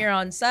time Yeah. you're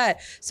on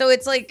set. So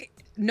it's like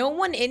no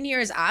one in here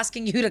is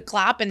asking you to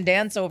clap and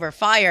dance over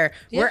fire.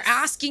 We're Yes.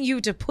 asking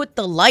you to put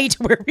the light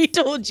where we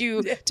told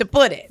you to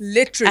put it.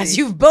 Literally. As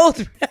you've both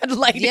had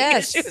lighting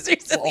Yes. issues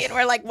recently, and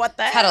we're like, what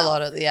the Had hell? a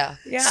lot of Yeah.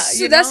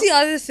 So that's the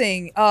other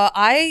thing.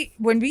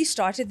 When we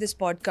started this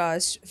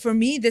podcast, for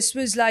me, this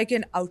was like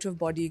an out of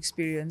body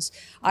experience.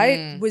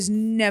 I was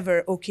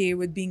never okay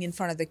with being in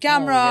front of the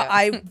camera. Oh,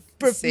 yeah. I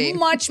Same.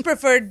 much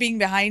preferred being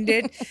behind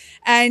it.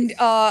 And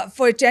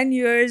for 10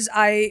 years,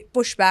 I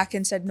pushed back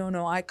and said,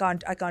 no, I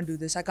can't do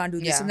this. I can't do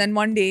this. Yeah. And then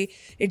one day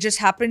it just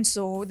happened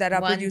so that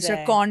our One producer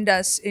day. conned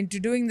us into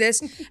doing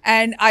this.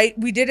 And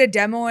we did a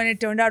demo and it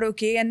turned out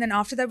okay. And then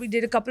after that, we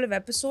did a couple of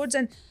episodes.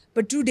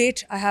 But to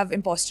date, I have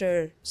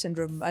imposter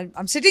syndrome.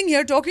 I'm sitting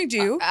here talking to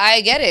you.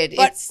 I get it.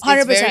 But It's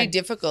very 100%.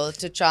 difficult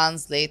to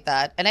translate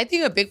that. And I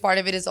think a big part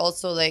of it is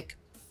also like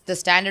the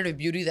standard of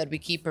beauty that we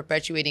keep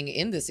perpetuating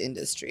in this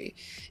industry.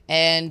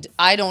 And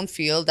I don't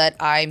feel that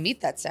I meet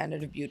that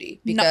standard of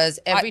beauty because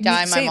every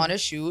time I'm same. on a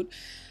shoot,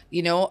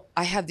 you know,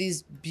 I have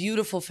these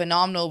beautiful,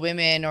 phenomenal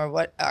women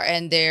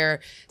and they're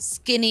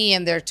skinny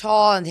and they're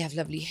tall and they have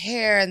lovely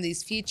hair and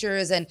these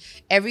features and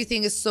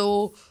everything is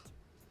so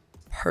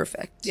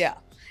perfect. Yeah.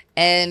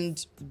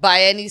 And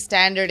by any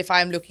standard, if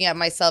I'm looking at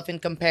myself in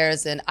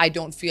comparison, I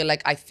don't feel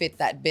like I fit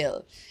that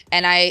bill.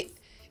 And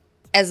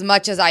as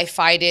much as I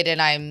fight it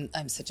and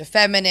I'm such a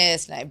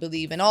feminist and I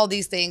believe in all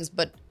these things,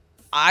 but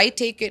I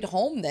take it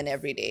home then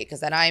every day because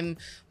then I'm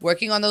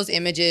working on those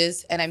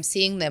images and I'm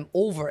seeing them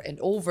over and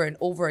over and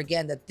over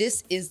again that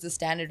this is the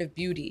standard of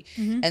beauty.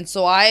 And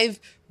so I've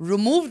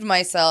removed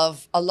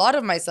a lot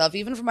of myself,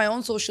 even from my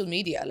own social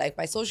media. Like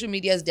my social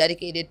media is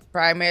dedicated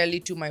primarily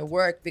to my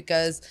work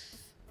because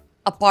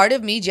a part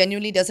of me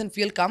genuinely doesn't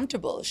feel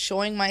comfortable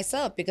showing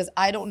myself because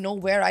I don't know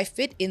where I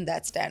fit in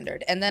that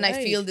standard. And then I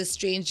Right. feel this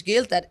strange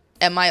guilt that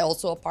am I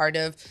also a part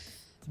of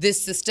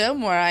this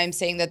system where I'm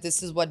saying that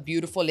this is what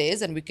beautiful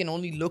is and we can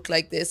only look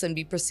like this and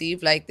be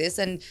perceived like this.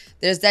 And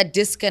there's that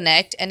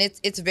disconnect. And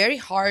it's very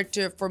hard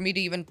for me to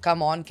even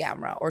come on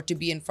camera or to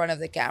be in front of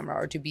the camera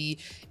or to be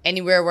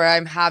anywhere where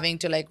I'm having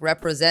to like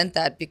represent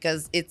that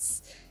because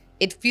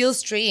it feels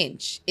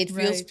strange. It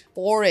feels Right.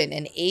 foreign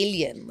and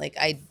alien. Like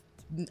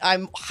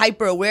I'm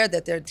hyper aware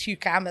that there are two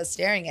cameras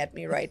staring at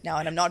me right now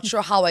and I'm not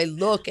sure how I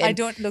look. And I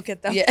don't look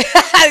at them. Yeah,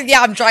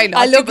 yeah, I'm trying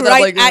not I to, look but I'm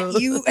right like, at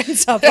 "Ugh." you and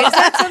stuff. Is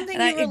that something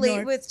And I you relate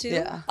ignore. with too?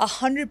 Yeah.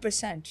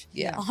 100%.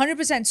 Yeah.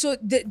 100%. So,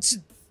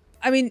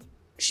 I mean,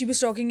 she was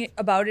talking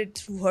about it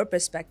through her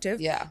perspective.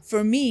 Yeah.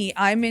 For me,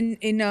 I'm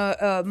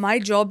my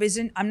job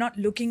isn't, I'm not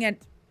looking at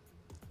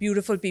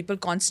beautiful people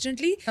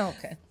constantly. Oh,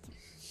 okay.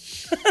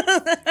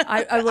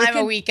 I work I'm a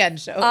in, weekend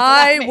show.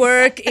 I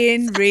work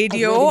in radio. waiting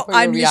for your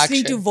I'm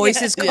listening to reaction.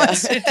 voices Yeah.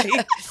 constantly.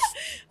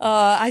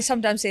 I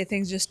sometimes say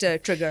things just to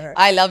trigger her.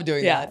 I love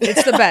doing Yeah, that.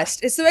 it's the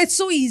best. It's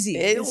so easy.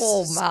 It's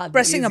It's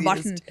pressing a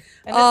button. easiest.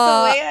 And it's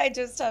the way I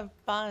just have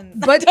fun.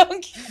 But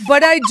Don't care.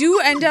 but I do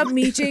end up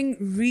meeting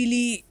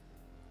really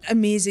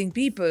amazing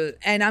people,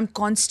 and I'm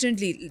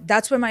constantly.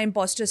 That's where my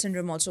imposter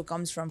syndrome also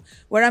comes from.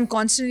 Where I'm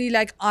constantly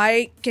like,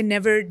 I can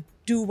never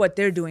do what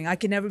they're doing. I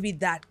can never be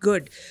that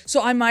good.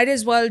 So I might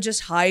as well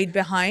just hide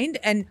behind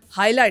and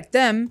highlight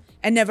them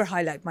and never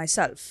highlight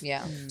myself.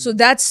 Yeah. So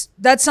that's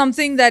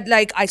something that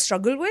like I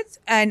struggle with,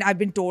 and I've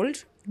been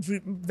told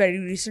very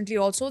recently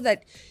also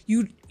that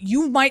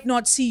you might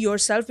not see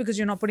yourself because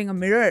you're not putting a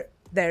mirror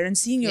there and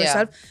seeing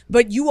yourself,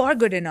 but you are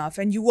good enough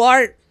and you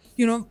are,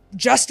 you know,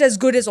 just as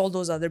good as all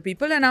those other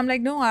people. And I'm like,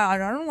 no, I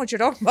don't know what you're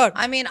talking about.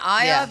 I mean,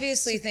 I Yeah.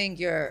 obviously think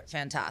you're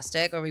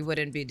fantastic, or we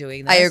wouldn't be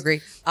doing this. I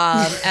agree.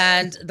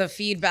 And the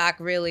feedback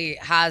really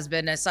has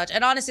been as such.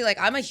 And honestly, like,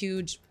 I'm a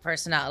huge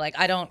personality. Like,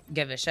 I don't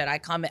give a shit.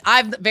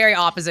 I'm very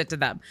opposite to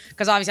them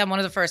because obviously I'm one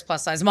of the first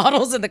plus size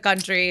models in the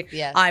country.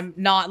 Yes. I'm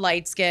not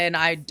light skinned.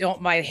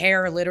 My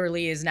hair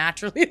literally is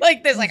naturally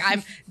like this. Like,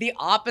 I'm the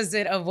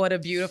opposite of what a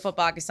beautiful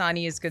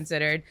Pakistani is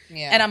considered.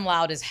 Yeah. And I'm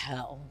loud as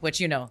hell, which,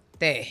 you know,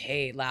 they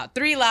hate loud.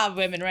 3 loud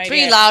women right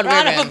Three here. loud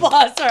Round women. of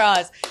applause for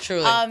us.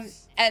 Truly.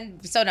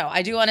 And so no,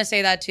 I do want to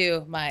say that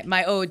too.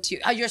 My ode to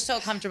you. You're so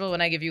comfortable when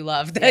I give you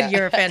love that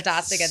you're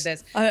fantastic at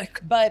this.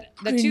 But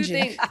the two Cringing.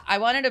 things I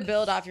wanted to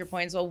build off your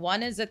points. Well,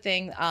 one is the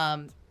thing,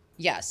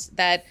 yes,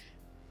 that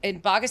in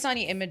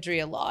Pakistani imagery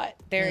a lot,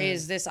 there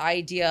is this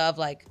idea of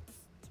like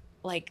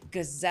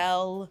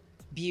gazelle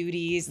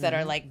beauties that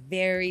are like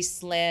very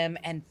slim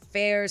and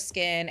fair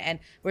skin, and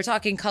we're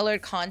talking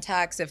colored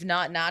contacts, if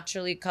not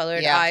naturally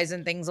colored eyes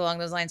and things along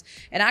those lines.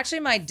 And actually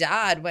my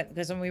dad went,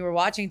 because when we were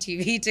watching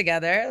TV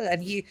together,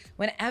 and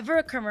whenever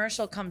a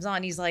commercial comes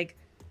on, he's like,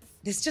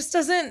 this just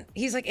doesn't,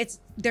 he's like,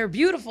 they're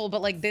beautiful,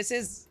 but like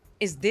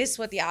is this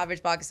what the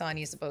average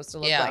Pakistani is supposed to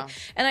look like?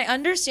 And I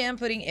understand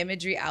putting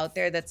imagery out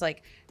there that's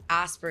like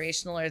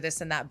aspirational or this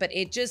and that, but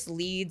it just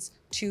leads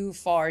too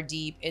far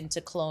deep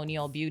into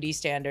colonial beauty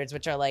standards,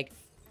 which are like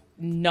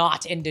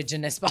not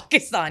indigenous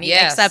Pakistani,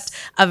 except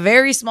a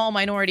very small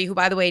minority who,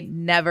 by the way,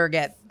 never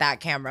get that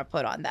camera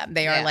put on them.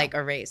 They are like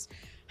erased.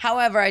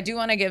 However, I do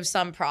want to give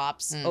some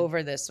props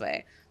over this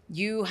way.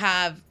 You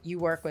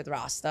work with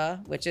Rasta,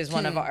 which is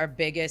one of our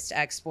biggest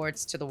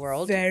exports to the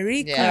world.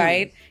 Very cool.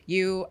 Right?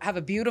 You have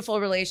a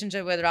beautiful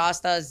relationship with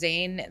Rasta,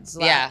 Zayn,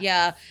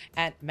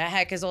 and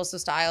Mehek is also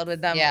styled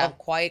with them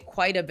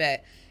quite a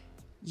bit.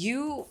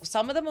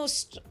 Some of the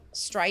most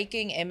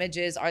striking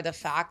images are the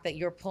fact that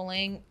you're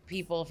pulling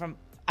people from,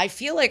 I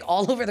feel like,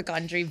 all over the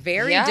country,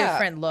 very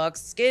different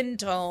looks, skin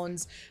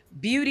tones,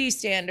 beauty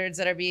standards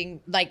that are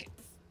being like,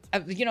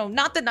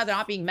 not that they're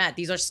not being met.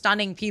 These are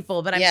stunning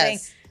people, but I'm saying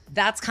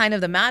that's kind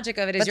of the magic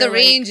of it. But the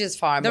range is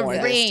far more.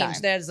 The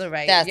range, there's the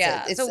right.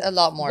 That's it. It's a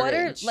lot more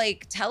range.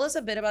 Tell us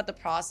a bit about the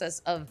process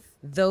of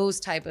those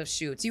type of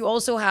shoots. You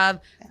also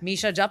have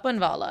Misha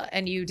Japanwala,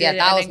 and you did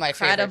that an was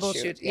incredible my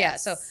favorite shoot. Yeah,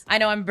 so I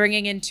know I'm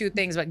bringing in two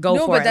things, but go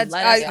for but it.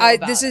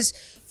 that's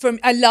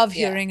I love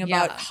hearing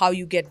about how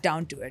you get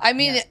down to it. I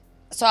mean,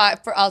 so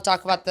I'll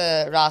talk about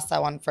the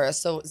Rasta one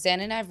first. So Zayn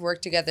and I have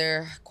worked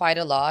together quite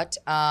a lot,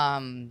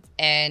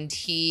 and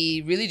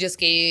he really just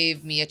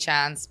gave me a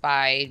chance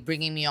by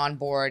bringing me on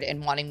board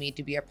and wanting me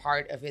to be a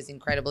part of his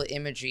incredible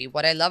imagery.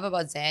 What I love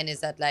about Zayn is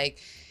that like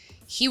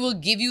he will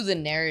give you the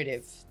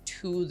narrative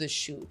to the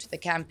shoot. The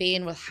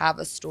campaign will have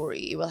a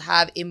story. It will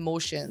have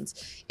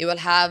emotions. It will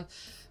have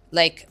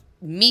like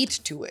meat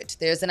to it.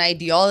 There's an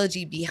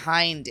ideology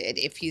behind it.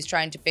 If he's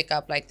trying to pick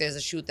up, like there's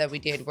a shoot that we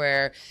did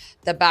where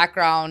the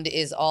background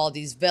is all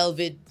these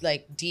velvet,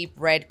 like deep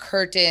red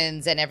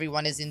curtains, and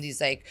everyone is in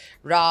these like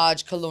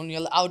Raj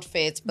colonial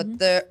outfits, but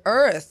the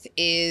earth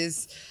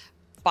is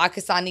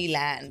Pakistani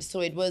land. So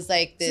it was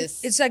like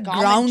this. It's like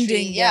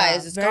grounding. Yeah,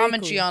 it's this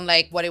commentary on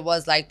like what it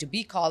was like to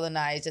be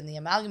colonized and the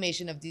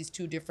amalgamation of these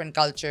two different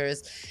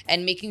cultures,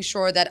 and making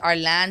sure that our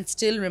land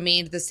still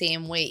remained the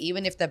same way,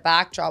 even if the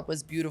backdrop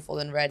was beautiful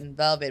and red and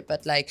velvet.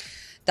 But like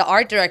the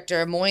art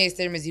director, Moez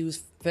Tirmizi,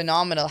 who's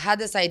phenomenal, had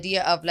this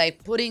idea of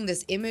like putting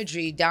this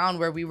imagery down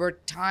where we were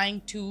tying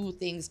two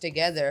things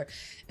together.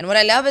 And what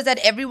I love is that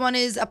everyone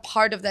is a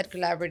part of that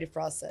collaborative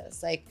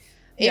process. Like,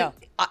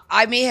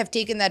 I may have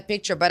taken that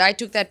picture, but I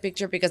took that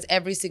picture because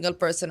every single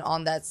person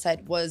on that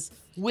set was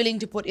willing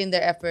to put in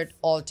their effort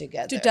all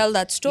together. To tell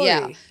that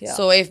story. Yeah.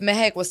 So if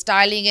Mehek was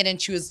styling it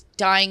and she was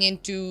tying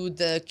into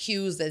the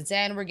cues that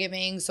Zayn were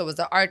giving, so was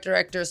the art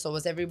director, so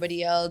was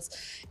everybody else.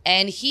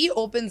 And he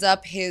opens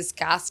up his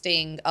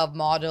casting of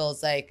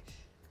models like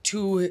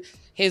to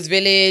his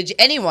village,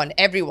 anyone,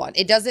 everyone.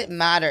 It doesn't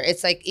matter.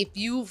 It's like if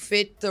you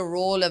fit the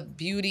role of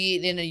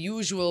beauty in a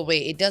usual way,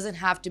 it doesn't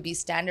have to be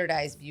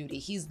standardized beauty.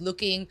 He's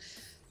looking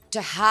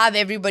to have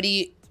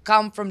everybody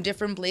come from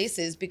different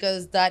places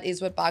because that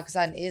is what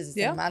Pakistan is. It's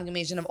an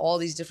amalgamation of all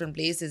these different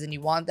places, and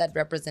you want that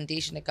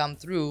representation to come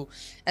through.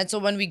 And so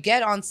when we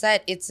get on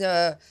set, it's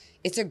a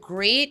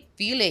great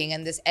feeling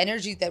and this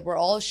energy that we're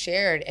all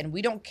shared, and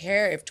we don't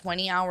care if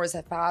 20 hours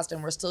have passed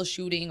and we're still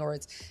shooting, or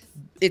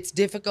it's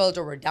difficult,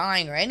 or we're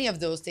dying, or any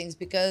of those things,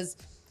 because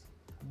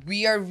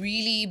we are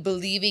really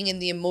believing in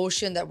the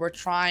emotion that we're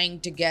trying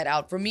to get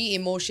out. For me,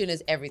 emotion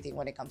is everything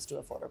when it comes to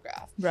a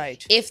photograph.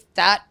 Right. If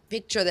that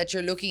picture that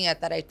you're looking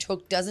at that I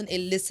took doesn't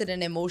elicit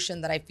an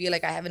emotion, that I feel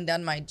like I haven't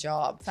done my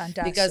job.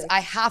 Fantastic. Because I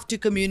have to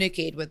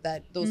communicate with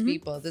those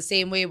people. The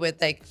same way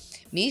with like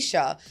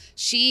Misha,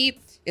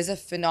 she is a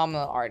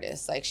phenomenal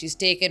artist. Like she's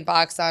taken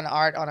Pakistan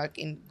art on a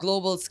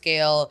global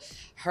scale.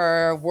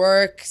 Her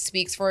work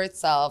speaks for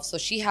itself. So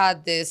she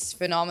had this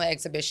phenomenal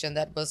exhibition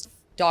that was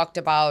talked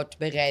about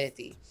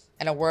beghairati,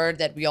 and a word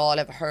that we all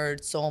have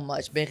heard so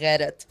much,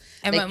 beghairat.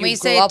 And like when you we grew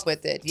say up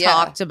with it,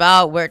 talked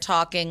about, we're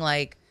talking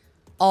like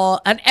all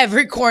on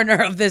every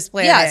corner of this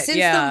planet.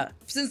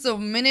 Since the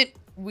minute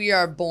we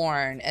are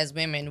born as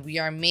women, we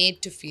are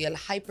made to feel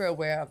hyper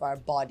aware of our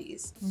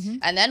bodies.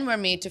 And then we're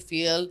made to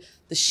feel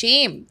the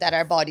shame that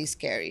our bodies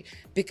carry,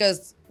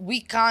 because we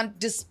can't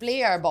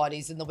display our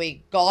bodies in the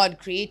way God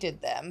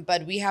created them,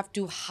 but we have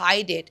to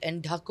hide it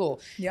and dhako.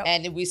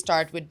 And we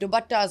start with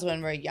dupattas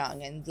when we're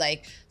young, and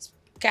like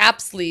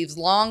cap sleeves,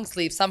 long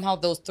sleeves. Somehow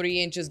those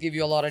 3 inches give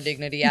you a lot of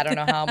dignity. I don't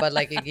know how, but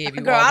like it gave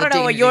you Girl, all I the don't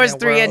know what dignity yours in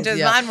the 3 world.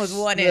 inches. Mine was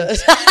 1 inch.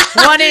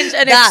 1 inch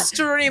and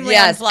extremely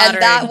unflattering.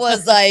 And that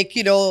was like,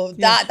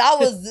 that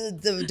was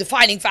the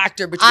defining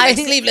factor between like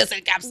sleeveless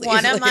and cap sleeves.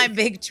 One of my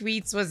big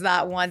tweets was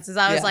that once, is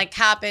I was like,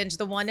 cap inch,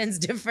 the 1 inch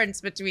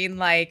difference between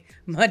like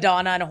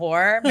Madonna and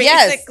horror.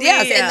 Yes,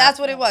 and that's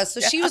what it was. So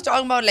she was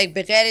talking about like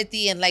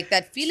beghairati and like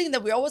that feeling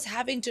that we're always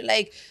having to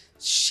like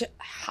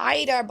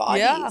hide our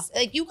bodies. Yeah.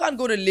 Like you can't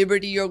go to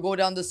Liberty or go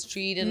down the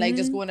street and like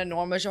just go in a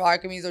normal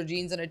shalwar kameez or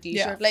jeans and a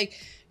t-shirt. Yeah. Like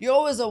you're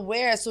always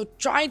aware. So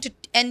trying to,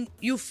 and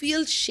you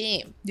feel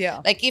shame.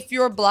 Yeah. Like if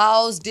your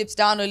blouse dips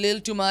down a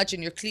little too much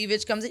and your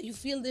cleavage comes in, you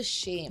feel this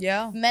shame.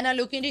 Yeah. Men are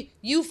looking at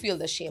you feel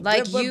the shame.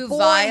 Like We're you born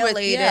with-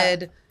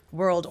 violated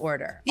world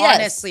order. Yes,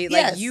 Honestly,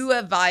 like yes. you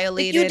have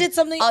violated Like you did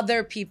something-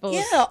 other people's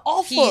Yeah,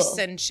 awful. peace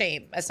and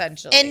shame,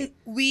 essentially. And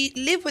we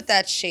live with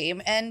that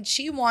shame. And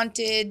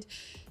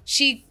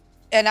she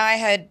and I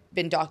had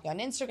been talking on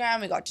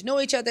Instagram. We got to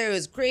know each other. It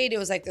was great. It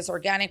was like this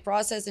organic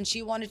process. And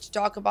she wanted to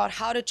talk about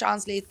how to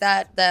translate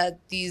that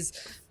these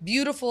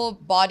beautiful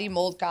body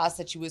mold casts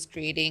that she was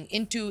creating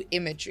into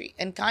imagery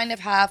and kind of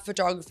have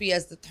photography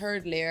as the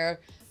third layer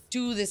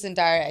to this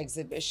entire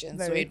exhibition.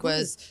 So Very it cool.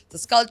 was the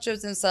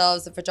sculptures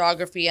themselves, the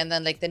photography, and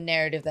then like the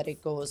narrative that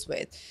it goes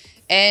with.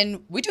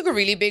 And we took a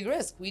really big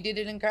risk. We did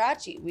it in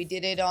Karachi. We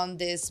did it on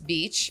this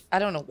beach. I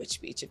don't know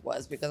which beach it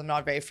was because I'm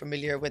not very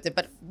familiar with it,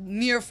 but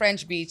near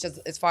French Beach,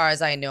 as far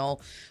as I know.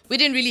 We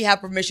didn't really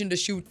have permission to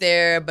shoot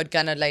there, but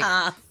kind of like,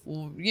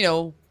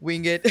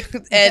 wing it.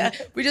 And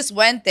we just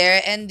went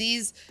there, and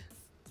these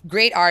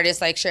great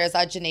artists like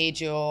Sherzad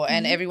Janejo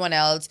and everyone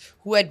else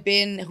who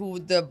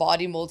the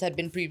body molds had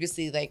been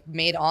previously like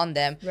made on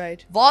them,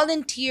 Right.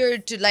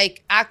 volunteered to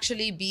like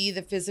actually be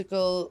the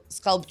physical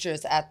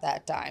sculptures at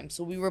that time.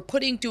 So we were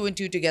putting two and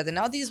two together.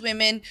 Now these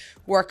women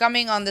who are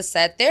coming on the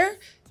set, they're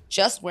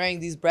just wearing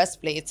these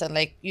breastplates and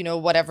like,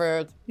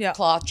 whatever Yeah.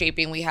 cloth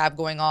draping we have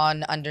going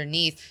on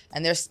underneath.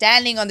 And they're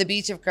standing on the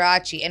beach of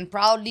Karachi and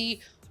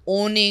proudly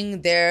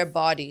owning their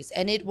bodies.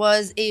 And it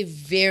was a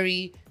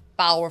very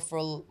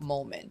powerful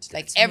moment.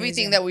 Like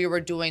everything that we were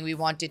doing, we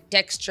wanted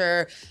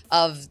texture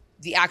of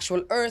the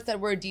actual earth that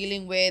we're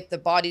dealing with, the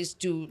bodies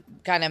to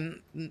kind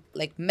of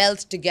like melt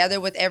together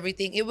with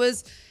everything. It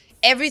was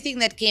everything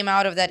that came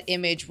out of that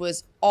image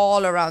was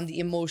all around the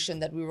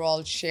emotion that we were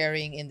all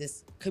sharing in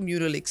this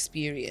communal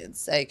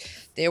experience. Like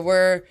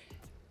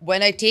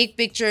when I take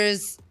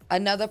pictures,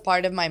 another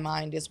part of my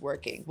mind is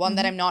working, one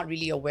that I'm not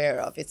really aware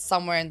of. It's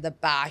somewhere in the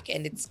back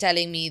and it's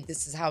telling me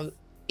this is how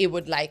it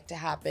would like to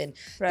happen.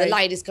 Right. The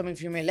light is coming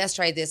from here. Let's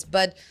try this.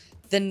 But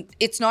then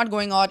it's not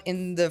going on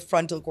in the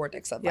frontal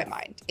cortex of my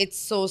mind. It's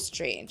so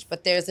strange.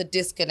 But there's a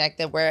disconnect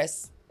that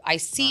whereas I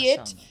see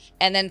it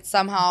and then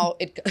somehow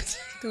it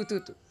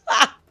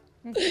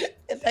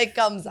it like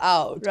comes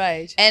out.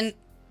 Right. And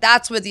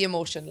that's where the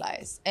emotion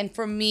lies. And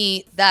for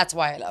me, that's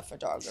why I love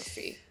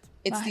photography.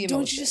 It's the emotion.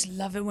 Don't you just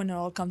love it when it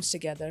all comes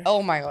together?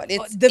 Oh my God.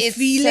 It's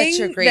feeling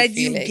such a great that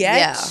feeling. you get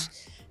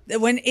Yeah.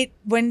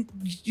 when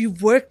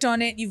you've worked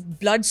on it, you've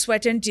blood,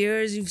 sweat, and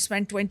tears, you've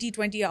spent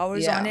 20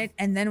 hours Yeah. on it,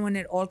 and then when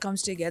it all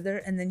comes together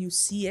and then you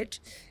see it,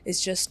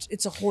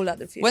 it's a whole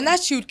other feeling. When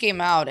that shoot came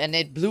out and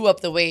it blew up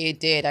the way it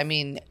did, I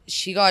mean,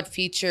 she got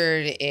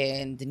featured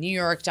in the New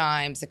York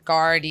Times, the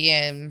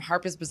Guardian,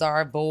 Harper's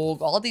Bazaar,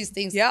 Vogue, all these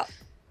things. Yeah.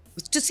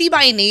 To see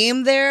my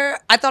name there,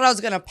 I thought I was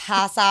gonna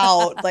pass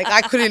out. Like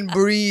I couldn't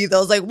breathe. I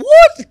was like,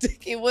 "What?"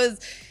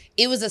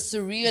 It was a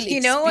surreal experience.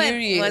 You know what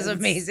was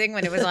amazing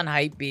when it was on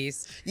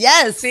Hypebeast?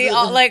 Yes. See,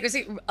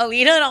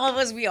 Aleena and all of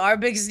us, we are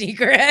big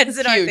sneakerheads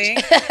in our Huge. thing.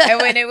 And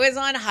when it was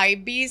on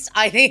Hypebeast,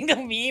 I think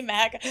me,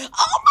 Mac,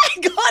 oh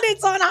my God,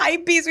 it's on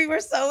Hypebeast. We were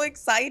so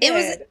excited.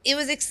 It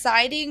was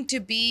exciting to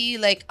be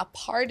like a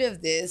part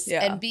of this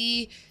to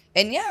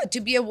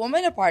be a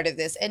woman a part of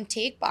this and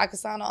take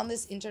Pakistan on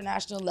this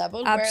international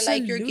level where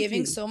like you're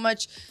giving so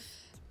much,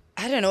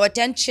 I don't know,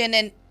 attention.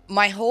 And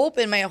my hope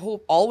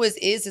always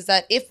is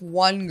that if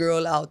one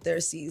girl out there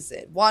sees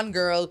it, one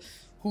girl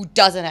who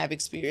doesn't have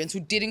experience, who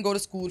didn't go to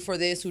school for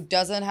this, who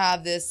doesn't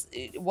have this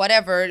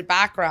whatever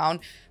background,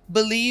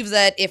 believes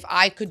that if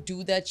I could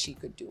do that, she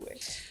could do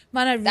it.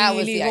 Man, I That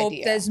was really the hope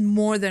idea. there's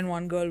more than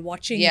one girl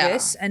watching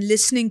this and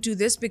listening to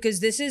this, because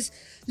this is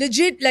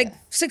legit like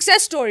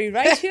success story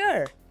right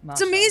here.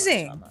 It's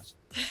amazing.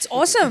 It's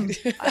awesome.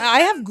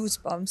 I have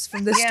goosebumps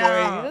from this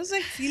story. It was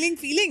like feeling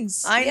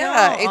feelings. I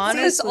know, It's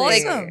honestly.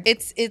 awesome.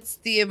 It's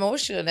the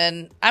emotion.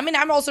 And I mean,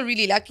 I'm also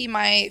really lucky.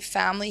 My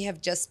family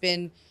have just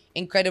been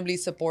incredibly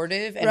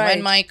supportive. And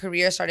when my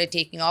career started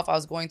taking off, I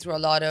was going through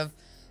a lot of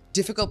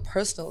difficult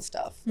personal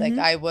stuff. Like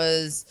I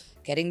was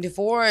getting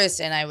divorced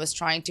and I was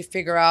trying to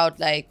figure out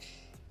like,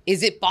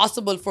 is it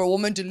possible for a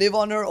woman to live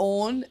on her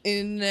own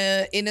in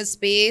a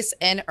space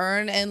and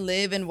earn and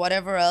live and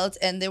whatever else?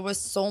 And there was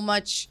so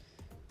much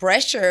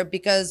pressure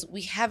because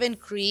we haven't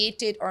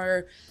created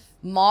or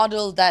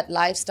modeled that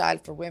lifestyle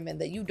for women,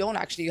 that you don't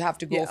actually have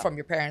to go from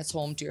your parents'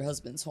 home to your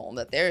husband's home,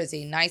 that there is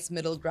a nice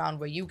middle ground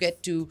where you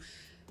get to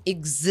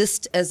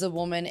exist as a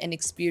woman and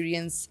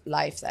experience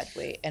life that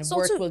way, and So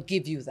work also, will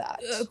give you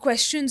that.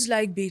 Questions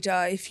like,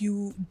 beta, if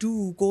you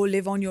do go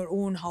live on your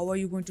own, how are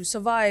you going to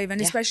survive? And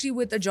especially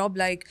with a job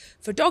like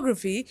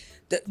photography,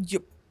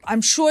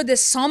 I'm sure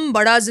there's some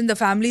badas in the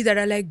family that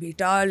are like,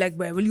 beta, like,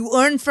 where will you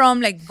earn from?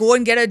 Like, go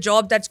and get a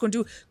job that's going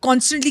to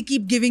constantly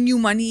keep giving you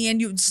money,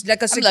 and it's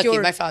like a I'm secure.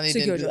 lucky. My family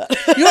secure didn't job. do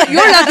that.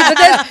 You're lucky, but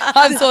there's,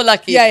 I'm so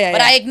lucky. Yeah.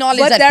 But I acknowledge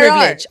But that there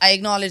privilege. are. I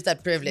acknowledge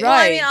that privilege.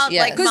 Right. Well, I mean,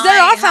 Yes. like, Because my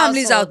there are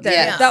families household, out there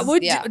yes, that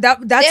would yeah.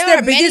 that's There their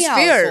are many biggest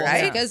fear, households,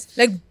 right? because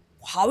Like,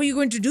 how are you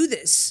going to do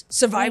this?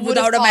 Survive who would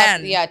have without a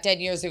thought, man? Yeah, 10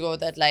 years ago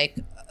that like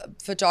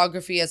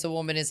photography as a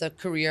woman is a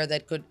career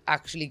that could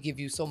actually give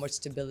you so much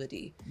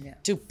stability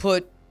to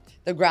put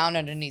the ground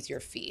underneath your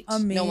feet.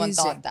 No one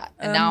Amazing. thought that.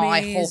 And now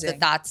I hope Amazing. that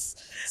that's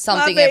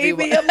something My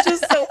baby, everyone... I'm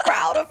just so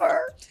proud of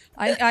her.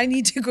 I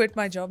need to quit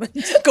my job and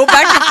go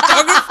back to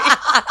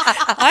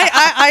photography.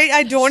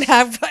 I don't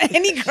have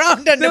any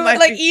ground under my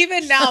Like feet.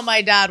 even now,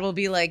 my dad will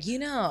be like,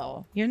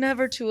 you're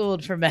never too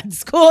old for med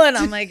school, and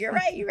I'm like, you're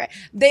right.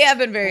 They have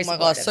been very. Oh my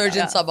gosh, supportive,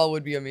 Surgeon though. Sabha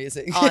would be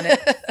amazing. On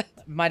it.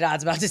 My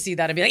dad's about to see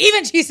that and be like,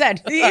 even she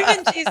said.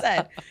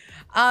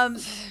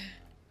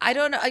 I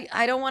don't know.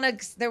 I don't want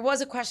to. There was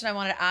a question I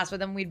wanted to ask,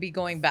 but then we'd be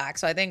going back.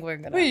 So I think we're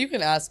gonna. Wait, you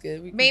can ask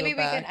it. Maybe we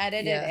can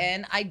edit it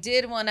in. I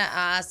did want to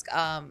ask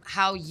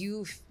how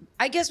you.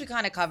 I guess we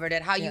kind of covered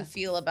it. How you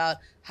feel about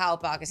how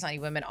Pakistani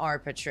women are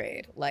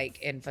portrayed, like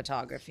in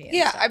photography.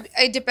 And stuff.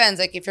 It depends.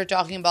 Like if you're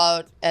talking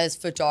about as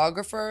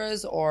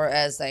photographers or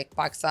as like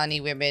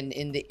Pakistani women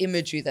in the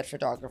imagery that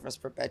photographers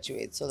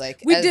perpetuate. So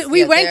like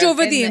We went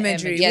over the the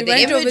imagery. image. We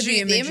went over the The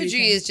imagery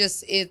imagery is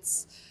just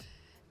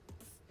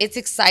it's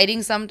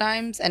exciting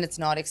sometimes and it's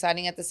not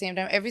exciting at the same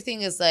time.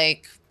 Everything is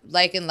like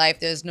in life,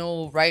 there's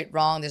no right,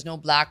 wrong, there's no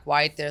black,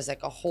 white. There's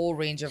like a whole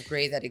range of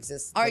gray that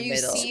exists in Are the you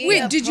middle. seeing Wait,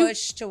 a did you-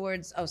 push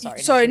towards? Oh,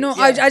 sorry. Sorry, no.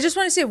 Yeah. I just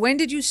want to say, when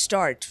did you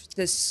start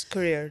this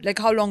career? Like,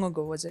 how long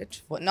ago was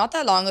it? Well, not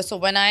that long ago. So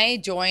when I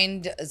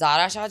joined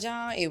Zara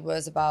Shahjahan, it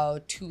was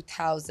about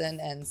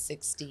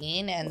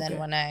 2016. And then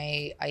when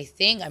I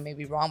think I may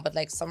be wrong, but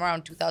like somewhere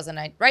around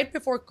 2009, right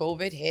before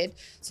COVID hit.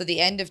 So the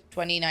end of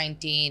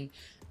 2019,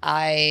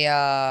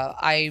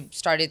 I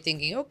started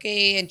thinking,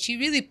 okay, and she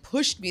really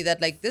pushed me that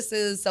like this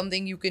is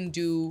something you can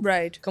do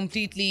Right.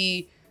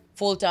 completely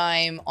full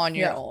time on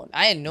your Yeah. own.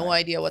 I had no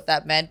idea what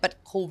that meant, but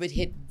COVID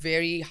hit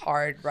very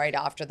hard right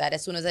after that.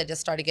 As soon as I just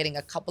started getting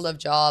a couple of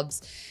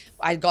jobs,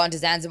 I'd gone to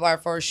Zanzibar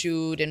for a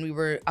shoot, and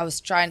I was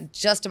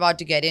just about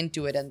to get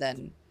into it, and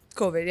then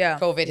COVID, yeah.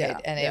 COVID Yeah, hit,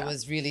 and yeah. it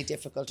was really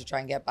difficult to try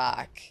and get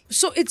back.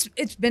 So it's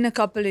been a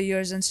couple of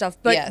years and stuff,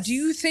 but Yes. do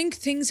you think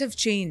things have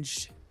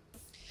changed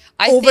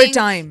I over think,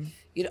 time?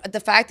 You know, the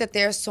fact that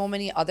there are so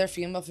many other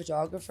female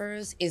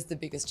photographers is the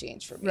biggest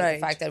change for me. Right.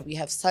 The fact that we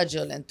have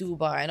Sajal and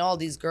Tuba and all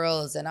these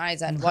girls and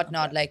Aiza and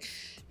whatnot, like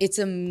it's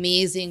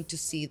amazing to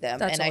see them.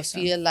 That's and awesome.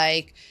 I feel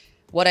like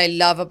what I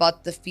love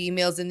about the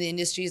females in the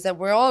industry is that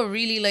we're all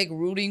really like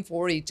rooting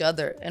for each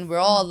other and we're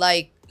all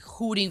like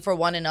hooting for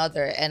one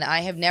another. And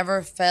I have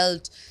never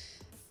felt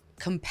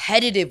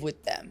competitive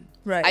with them.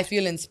 Right. I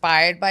feel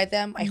inspired by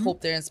them. I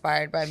hope they're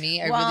inspired by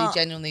me. I really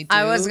genuinely do.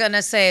 I was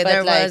gonna say But,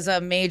 there like- was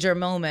a major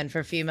moment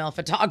for female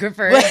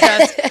photographers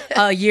just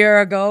a year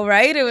ago,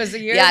 right? It was a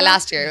year. Yeah, ago?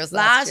 last year. It was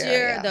last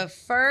year, yeah. The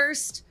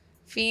first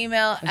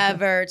female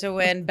ever to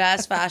win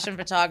Best Fashion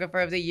Photographer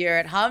of the Year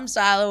at Hum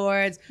Style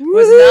Awards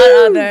was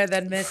none other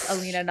than Miss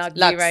Aleena Naqvi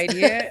Lux. right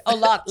here. Oh,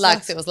 Lux.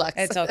 Lux, it was Lux.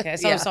 It's okay.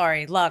 So Yeah.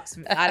 sorry, Lux.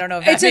 I don't know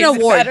if It's that an makes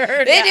it award.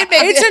 better. They did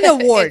make It's an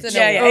award. It's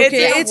an Yeah, award.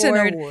 Okay, it's an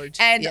award.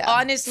 And Yeah.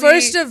 honestly,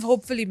 First of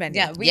hopefully many.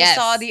 yeah, we Yes,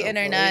 saw the hopefully.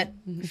 internet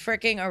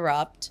freaking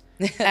erupt,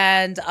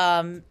 and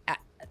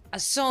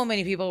so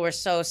many people were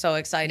so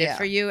excited Yeah.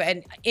 for you.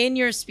 And in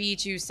your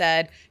speech, you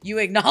said you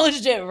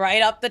acknowledged it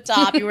right up the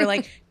top. You were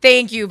like,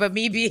 "Thank you, but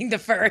me being the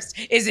first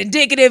is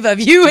indicative of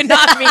you and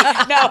not me."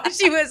 No,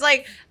 she was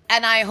like,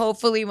 "And I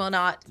hopefully will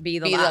not be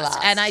the last."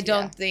 And I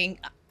don't think.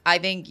 I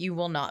think you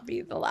will not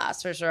be the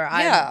last for sure.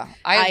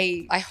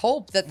 I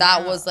hope that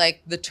Yeah. was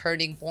like the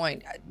turning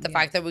point. The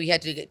fact that we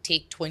had to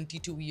take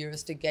 22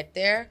 years to get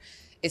there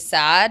is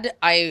sad.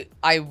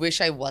 I wish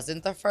I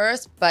wasn't the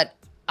first, but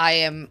I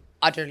am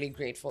utterly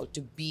grateful to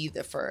be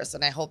the first.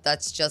 And I hope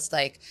that's just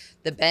like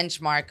the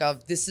benchmark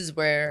of this is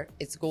where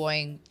it's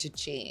going to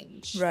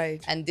change.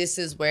 Right. And this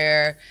is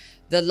where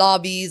the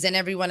lobbies and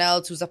everyone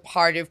else who's a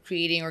part of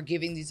creating or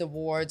giving these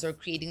awards or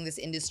creating this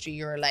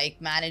industry or like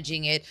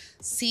managing it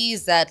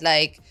sees that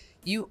like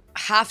you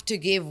have to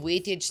give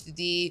weightage to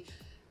the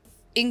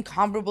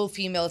incomparable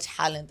female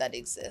talent that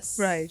exists.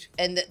 Right.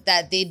 And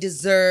that they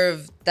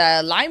deserve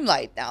the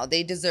limelight now.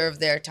 They deserve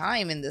their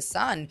time in the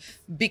sun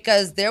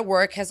because their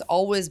work has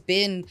always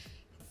been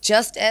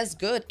just as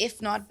good,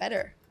 if not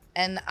better.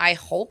 And I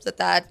hope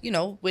that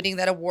winning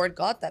that award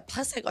got that.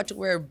 Plus, I got to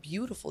wear a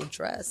beautiful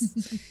dress.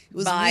 It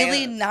was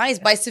really nice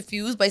by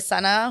Suffuse, by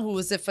Sana, who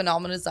was a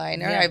phenomenal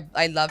designer. Yeah.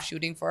 I love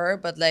shooting for her,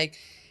 but like,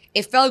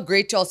 it felt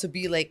great to also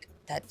be like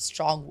that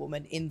strong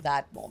woman in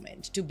that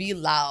moment, to be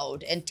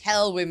loud and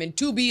tell women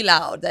to be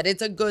loud, that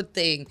it's a good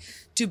thing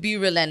to be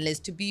relentless,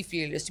 to be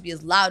fearless, to be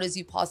as loud as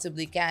you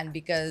possibly can,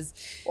 because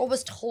we're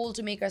always told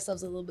to make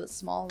ourselves a little bit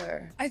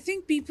smaller. I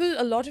think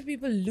a lot of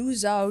people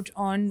lose out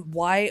on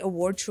why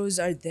award shows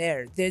are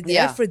there. They're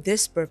there Yeah. for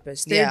this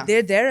purpose. Yeah.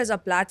 They're there as a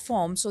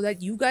platform so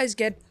that you guys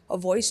get a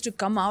voice to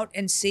come out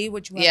and say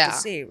what you have Yeah. to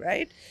say,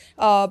 right?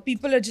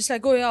 People are just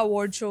like, oh yeah,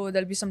 award show,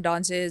 there'll be some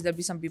dances, there'll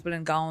be some people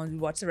in gowns, we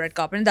watch the red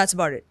carpet, and that's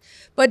about it.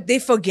 But they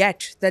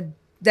forget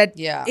that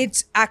Yeah.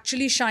 it's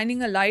actually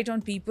shining a light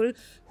on people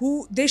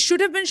who they should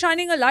have been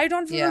shining a light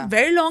on for Yeah. a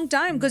very long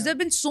time, because there have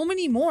been so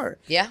many more.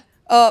 Yeah.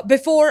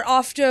 Before,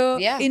 after,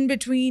 Yeah. in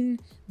between,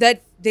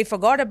 that they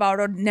forgot about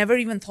or never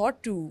even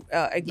thought to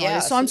acknowledge. Yeah,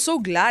 so I'm so- so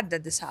glad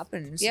that this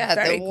happened. It's Yeah,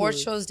 very the award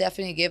cool. shows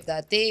definitely give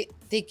that.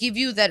 They give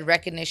you that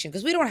recognition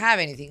because we don't have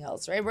anything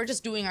else, right? We're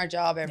just doing our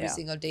job every Yeah.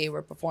 single day.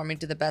 We're performing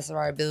to the best of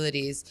our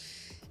abilities.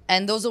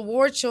 And those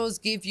award shows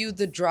give you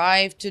the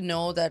drive to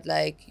know that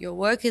like your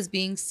work is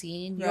being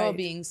seen, you're Right.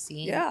 being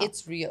seen. Yeah.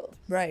 It's real.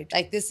 Right.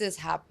 Like this is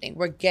happening.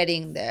 We're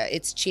getting there.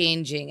 It's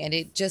changing. And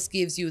it just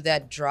gives you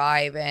that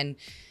drive. And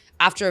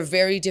after a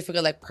very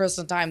difficult like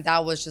personal time,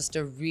 that was just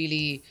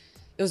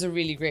it was a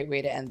really great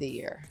way to end the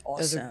year. It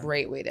was a Awesome.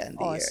 great way to end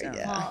the Awesome.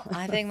 year. Yeah. Well,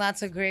 I think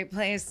that's a great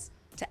place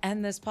to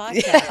end this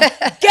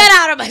podcast. Get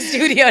out of my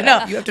studio.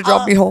 No. You have to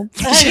drop me home.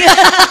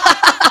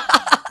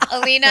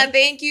 Aleena,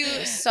 thank you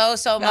so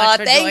much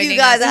for thank joining you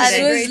guys. us I had a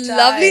today. It great was time.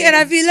 lovely, and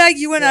I feel like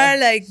you and I are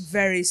like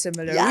very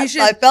similar. Yes,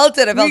 I felt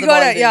it. I felt we the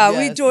gotta, bonding, yeah,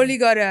 we yes. totally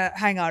gotta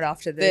hang out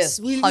after this.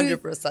 This,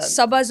 100%.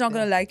 Saba's not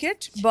gonna like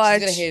it, but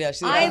She's gonna hate us.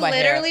 She's gonna I cut my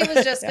hair. literally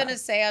was just gonna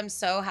say I'm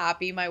so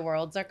happy my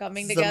worlds are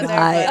coming So together, am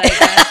but I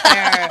guess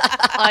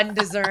they're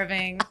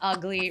undeserving,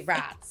 ugly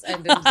rats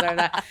and deserve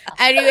that.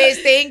 Anyways,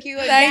 thank you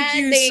again. Thank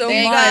you so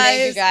Thank much.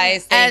 Thank you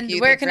guys. Thank And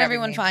you. where Thank can for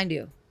everyone having me. find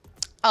you?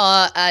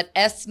 At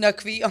S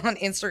Naqvi on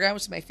Instagram,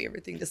 which is my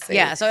favorite thing to say.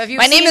 Yeah, so if you've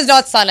my name seen- is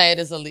not Sana, it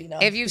is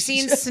Aleena. If you've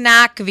seen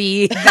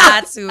Snackvi,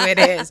 that's who it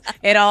is.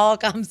 It all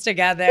comes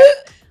together.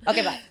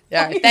 Okay, bye.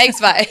 Yeah, thanks,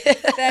 bye.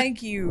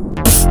 thank you.